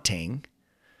wanting,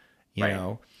 you Right.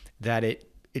 know, that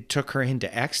it took her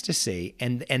into ecstasy,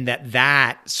 and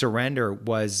that surrender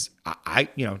was,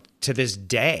 to this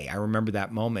day, I remember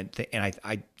that moment, and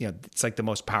I it's like the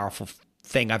most powerful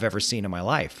thing I've ever seen in my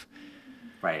life.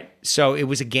 Right. So it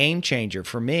was a game changer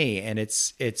for me, and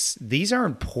it's these are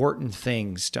important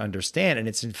things to understand, and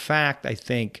it's in fact, I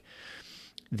think,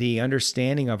 the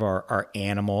understanding of our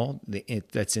animal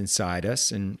that's inside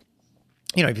us, and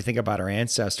if you think about our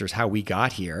ancestors, how we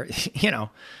got here,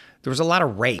 there was a lot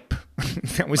of rape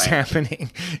that was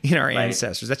happening in our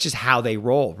ancestors. That's just how they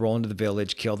roll into the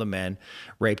village, kill the men,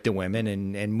 rape the women,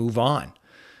 and move on.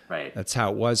 Right. That's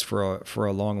how it was for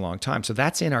a long, long time. So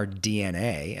that's in our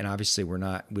DNA, and obviously we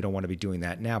don't want to be doing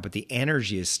that now, but the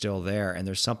energy is still there, and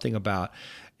there's something about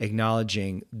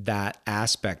acknowledging that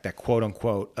aspect, that quote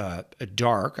unquote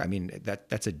dark. I mean,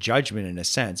 that's a judgment in a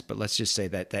sense, but let's just say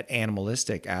that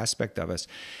animalistic aspect of us,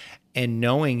 and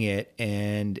knowing it,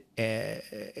 and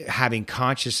having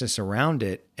consciousness around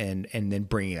it, and then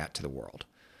bringing that to the world.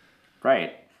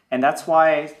 Right. And that's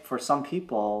why for some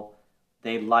people,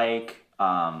 they like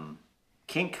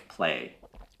kink play,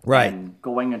 Right. and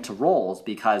going into roles,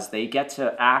 because they get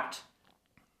to act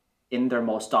in their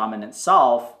most dominant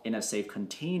self in a safe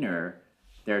container,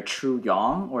 their true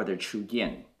yang or their true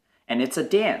yin. And it's a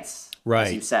dance, Right.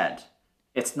 as you said.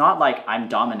 It's not like I'm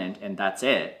dominant and that's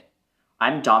it.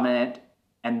 I'm dominant,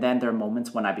 and then there are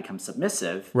moments when I become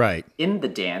submissive Right. in the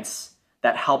dance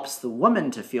that helps the woman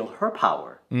to feel her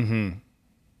power. Mm-hmm.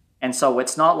 And so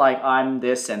it's not like I'm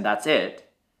this and that's it.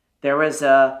 There is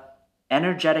a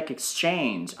energetic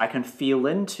exchange I can feel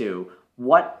into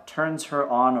what turns her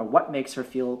on or what makes her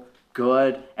feel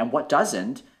good and what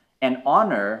doesn't, and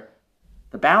honor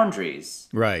the boundaries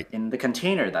Right. in the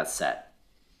container that's set.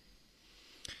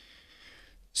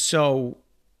 So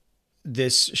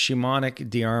this shamanic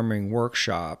de-armoring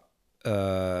workshop,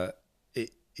 as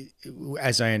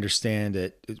I understand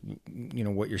it,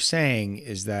 what you're saying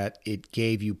is that it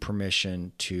gave you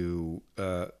permission to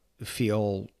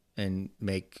feel and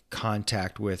make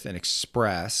contact with and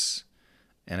express,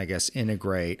 and I guess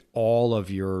integrate all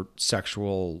of your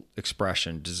sexual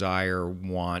expression, desire,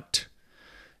 want,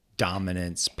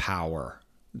 dominance, power,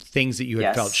 things that you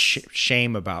had felt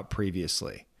shame about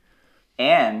previously.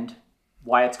 And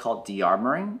why it's called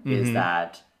de-armoring is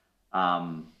that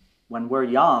when we're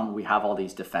young, we have all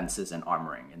these defenses and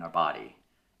armoring in our body.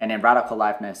 And in Radical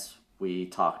Aliveness, we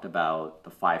talked about the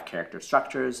 5 character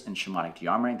structures. In Shamanic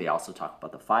de-armoring, they also talk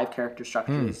about the 5 character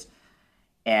structures.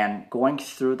 And going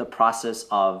through the process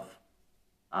of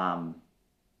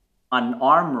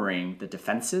unarmoring the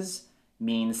defenses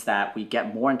means that we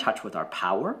get more in touch with our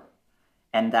power,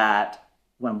 and that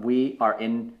when we are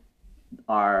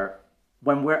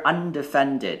when we're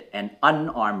undefended and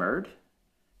unarmored,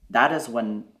 that is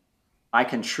when I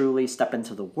can truly step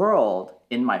into the world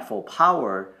in my full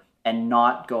power and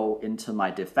not go into my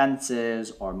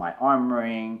defenses or my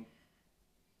armoring.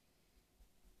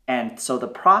 And so the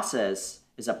process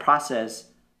is a process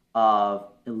of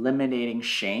eliminating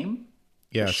shame.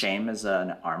 Yes. Shame is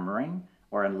an armoring,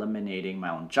 or eliminating my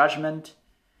own judgment.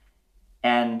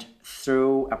 And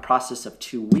through a process of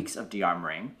 2 weeks of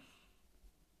de-armoring,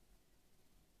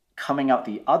 coming out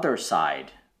the other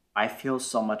side, I feel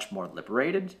so much more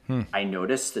liberated. I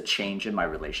notice the change in my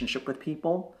relationship with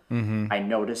people. Mm-hmm. I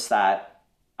notice that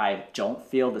I don't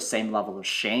feel the same level of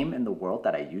shame in the world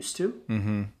that I used to.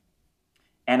 Mm-hmm.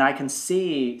 And I can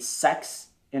see sex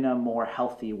in a more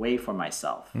healthy way for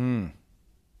myself.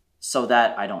 So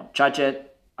that I don't judge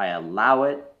it. I allow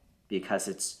it because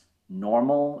it's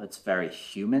normal. It's a very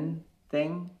human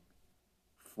thing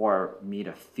for me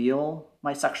to feel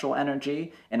my sexual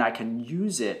energy, and I can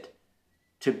use it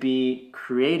to be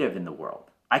creative in the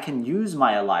world. I can use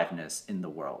my aliveness in the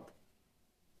world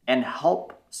and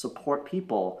help support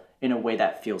people in a way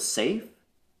that feels safe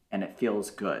and it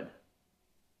feels good.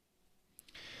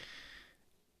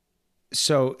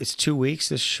 So it's 2 weeks,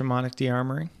 this shamanic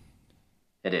de-armoring?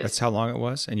 It is. That's how long it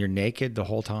was? And you're naked the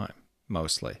whole time,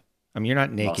 mostly. I mean, you're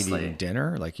not naked eating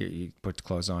dinner, like you put the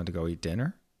clothes on to go eat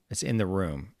dinner. It's in the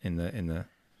room,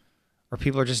 or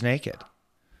people are just naked.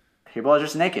 People are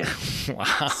just naked.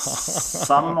 Wow.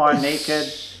 Some are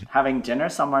naked having dinner,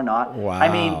 some are not. Wow.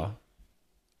 I mean,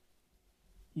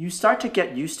 you start to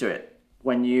get used to it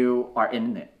when you are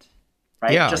in it,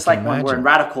 right? Yeah, just I like can when we're in imagine.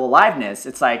 Radical Aliveness,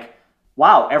 it's like,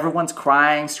 wow, everyone's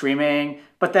crying, screaming.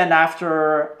 But then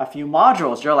after a few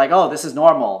modules, you're like, oh, this is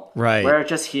normal. Right. We're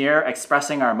just here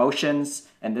expressing our emotions,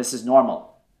 and this is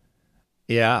normal.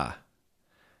 Yeah.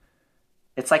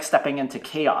 It's like stepping into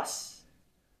chaos.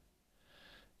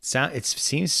 It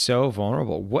seems so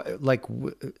vulnerable. What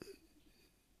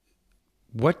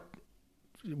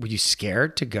were you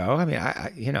scared to go? I mean,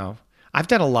 I've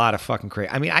done a lot of fucking crazy.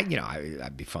 I mean,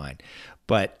 I'd be fine,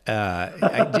 but you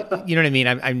know what I mean?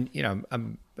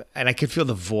 I'm, and I could feel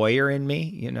the voyeur in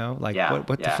me, like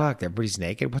what the fuck? Everybody's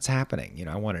naked. What's happening?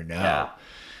 I want to know.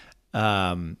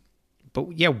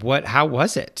 But yeah, how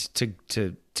was it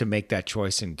to make that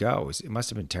choice and go? It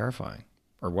must have been terrifying,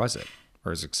 or was it?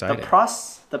 Or is it exciting?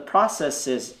 The process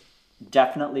is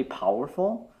definitely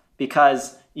powerful,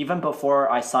 because even before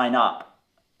I sign up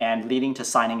and leading to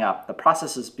signing up, the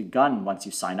process has begun once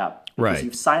you sign up. Because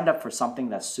you've signed up for something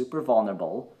that's super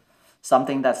vulnerable,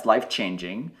 something that's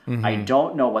life-changing. Mm-hmm. I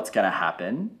don't know what's going to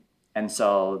happen. And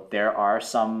so there are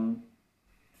some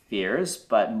fears,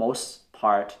 but most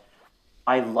part,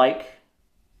 I like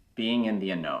being in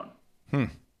the unknown.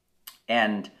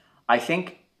 And I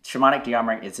think shamanic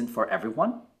de-armoring isn't for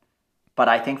everyone, but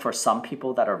I think for some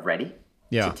people that are ready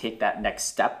to take that next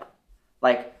step,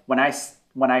 like when I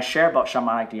share about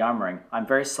shamanic de-armoring, I'm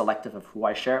very selective of who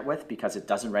I share it with, because it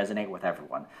doesn't resonate with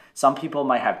everyone. Some people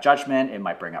might have judgment, it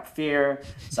might bring up fear,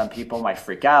 some people might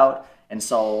freak out. And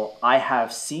so I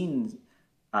have seen,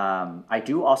 I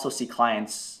do also see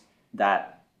clients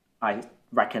that I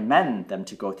recommend them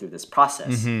to go through this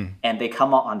process, and they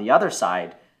come out on the other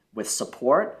side with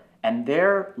support, and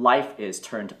their life is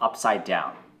turned upside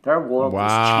down. Their world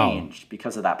is changed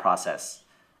because of that process.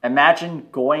 Imagine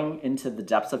going into the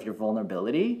depths of your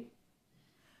vulnerability.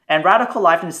 And radical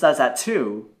aliveness does that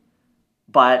too,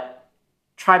 but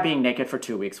try being naked for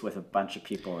 2 weeks with a bunch of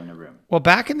people in a room. Well,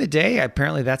 back in the day,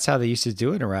 apparently that's how they used to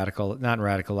do it in not in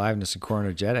radical aliveness and core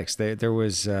energetics. There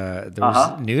was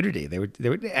nudity. They would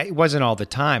it wasn't all the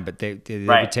time, but they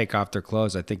would take off their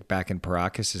clothes. I think back in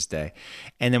Paracas's day.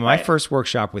 And then my first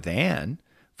workshop with Anne,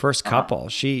 first couple,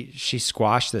 she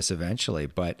squashed this eventually,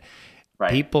 but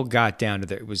people got down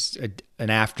to it was an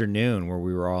afternoon where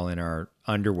we were all in our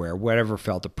underwear, whatever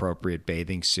felt appropriate,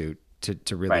 bathing suit,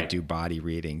 to really do body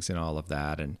readings and all of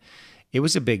that. And it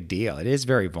was a big deal. It is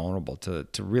very vulnerable to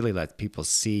really let people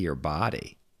see your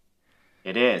body.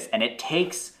 It is. And it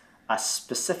takes a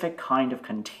specific kind of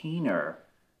container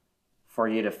for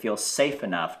you to feel safe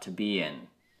enough to be in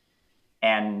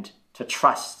and to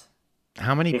trust.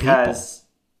 How many because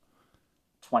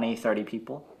 20, 30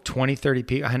 people. 20, 30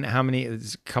 people. And how many? A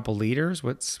couple leaders?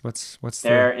 What's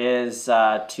there is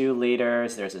 2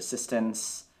 leaders. There's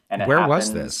assistants. And where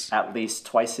was this? At least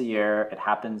twice a year. It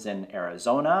happens in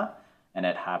Arizona, and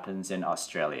it happens in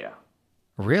Australia.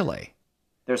 Really?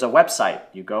 There's a website.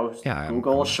 You go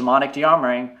Google shamanic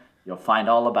de-armoring. You'll find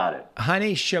all about it.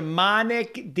 Honey,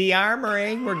 shamanic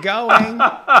de-armoring. We're going.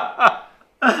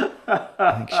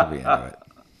 I think she'll be into it.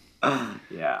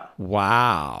 Yeah.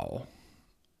 Wow.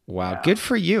 Yeah. Good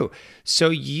for you. So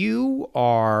you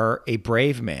are a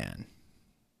brave man.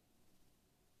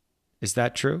 Is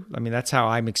that true? I mean, that's how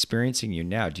I'm experiencing you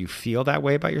now. Do you feel that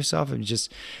way about yourself? And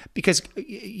just because,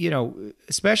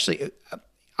 especially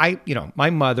my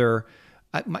mother,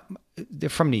 they're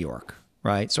from New York,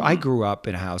 right? So I grew up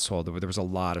in a household where there was a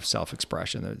lot of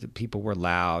self-expression. The people were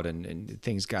loud and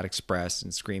things got expressed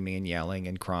and screaming and yelling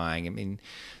and crying. I mean,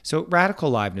 so radical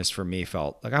aliveness for me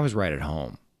felt like I was right at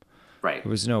home. Right. There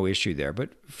was no issue there. But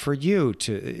for you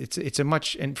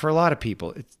and for a lot of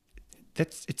people,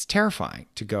 it's terrifying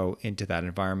to go into that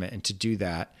environment and to do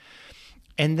that,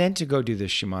 and then to go do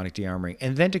this shamanic de-armoring,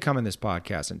 and then to come in this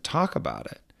podcast and talk about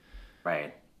it.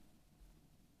 Right.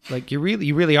 Like you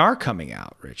really are coming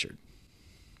out, Richard.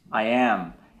 I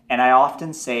am. And I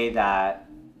often say that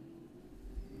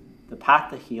the path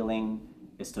to healing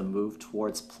is to move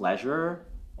towards pleasure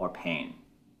or pain.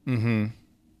 Mm-hmm.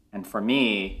 And for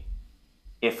me,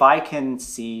 if I can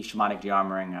see shamanic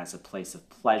de-armoring as a place of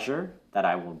pleasure that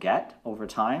I will get over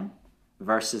time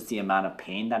versus the amount of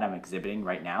pain that I'm exhibiting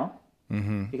right now,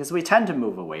 because we tend to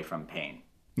move away from pain.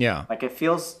 Yeah. Like it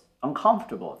feels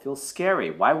uncomfortable. It feels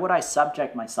scary. Why would I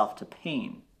subject myself to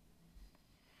pain?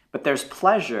 But there's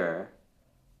pleasure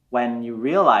when you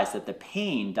realize that the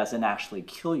pain doesn't actually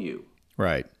kill you.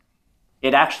 Right.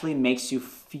 It actually makes you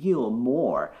feel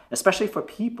more, especially for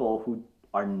people who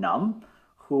are numb,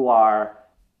 who are,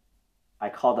 I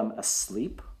call them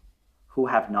asleep, who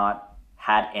have not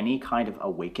had any kind of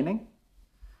awakening.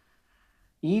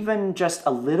 Even just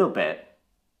a little bit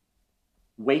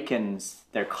wakens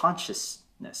their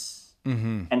consciousness.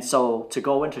 Mm-hmm. And so to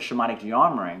go into shamanic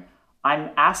de-armoring, I'm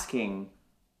asking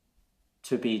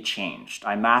to be changed.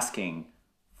 I'm asking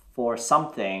for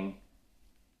something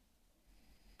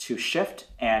to shift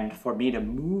and for me to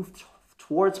move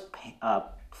towards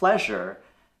pleasure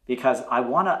because I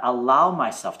want to allow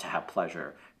myself to have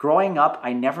pleasure. Growing up,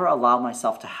 I never allowed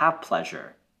myself to have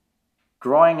pleasure.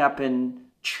 Growing up in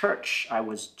church, I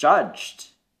was judged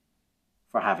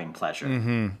for having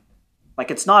pleasure. Like,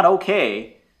 it's not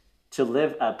okay to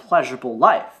live a pleasurable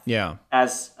life. Yeah.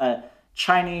 As a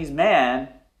Chinese man,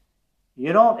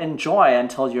 you don't enjoy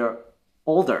until you're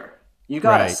older. You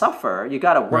got to suffer. You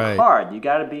got to work hard. You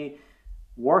got to be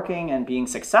working and being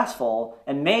successful.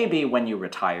 And maybe when you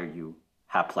retire, you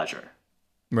have pleasure.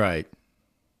 Right.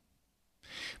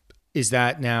 Is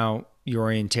that now your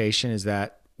orientation? Is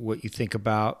that what you think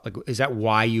about? Like, is that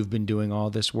why you've been doing all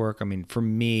this work? I mean, for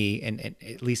me, and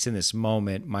at least in this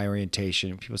moment, my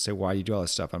orientation, people say, why do you do all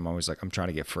this stuff? I'm always like, I'm trying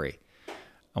to get free.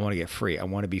 I want to get free. I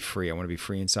want to be free. I want to be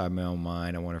free inside my own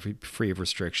mind. I want to be free of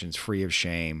restrictions, free of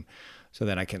shame. So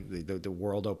then I can, the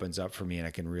world opens up for me and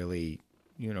I can really,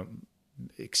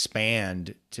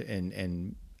 expand to,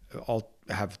 and all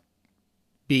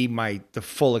be the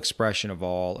full expression of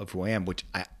all of who I am, which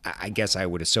I guess I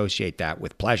would associate that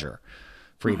with pleasure.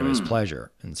 Freedom is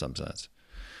pleasure in some sense.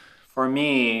 For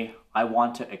me, I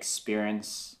want to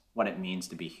experience what it means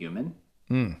to be human.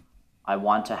 I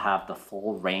want to have the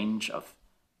full range of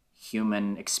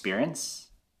human experience.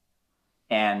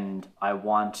 And I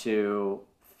want to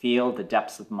feel the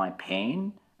depths of my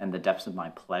pain and the depths of my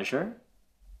pleasure.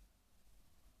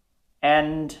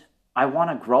 And I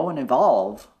want to grow and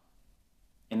evolve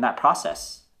in that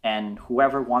process. And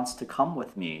whoever wants to come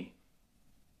with me,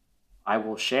 I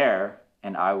will share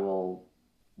and I will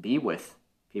be with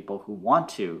people who want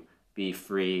to be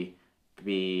free,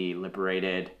 be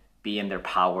liberated, be in their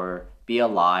power, be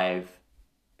alive,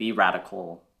 be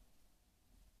radical.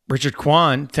 Richard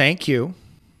Kwan, thank you.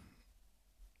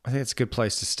 I think it's a good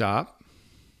place to stop.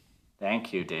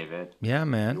 Thank you, David. Yeah,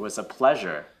 man. It was a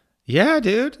pleasure. Yeah,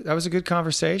 dude. That was a good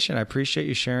conversation. I appreciate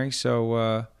you sharing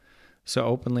so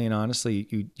openly and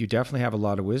honestly. You definitely have a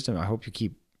lot of wisdom. I hope you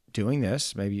keep doing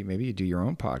this. Maybe you do your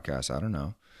own podcast. I don't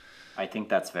know. I think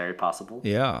that's very possible.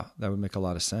 Yeah, that would make a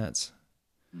lot of sense.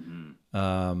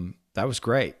 That was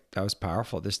great. That was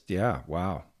powerful.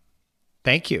 Wow.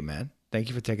 Thank you, man. Thank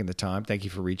you for taking the time. Thank you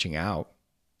for reaching out.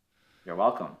 You're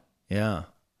welcome. Yeah.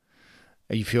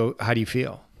 How do you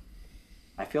feel?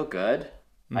 I feel good.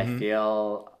 I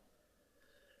feel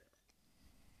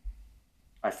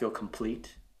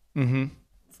complete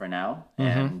for now.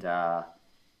 And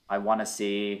I want to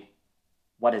see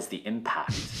what is the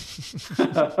impact.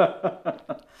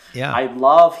 Yeah. I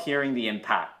love hearing the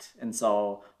impact. And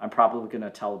so I'm probably going to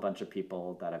tell a bunch of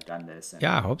people that I've done this. And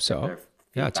yeah, I hope so.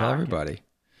 Yeah, tell everybody.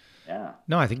 Yeah.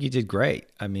 No, I think you did great.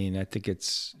 I mean, I think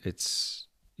it's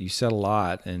you said a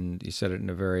lot and you said it in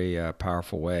a very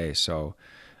powerful way. So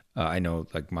I know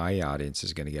like my audience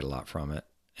is going to get a lot from it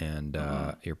and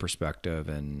your perspective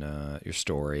and your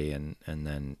story and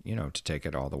then, to take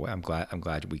it all the way. I'm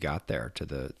glad we got there to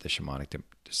the shamanic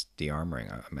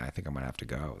de-armoring. I mean, I think I'm going to have to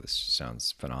go. This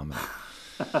sounds phenomenal.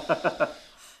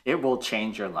 It will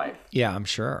change your life. Yeah, I'm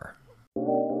sure.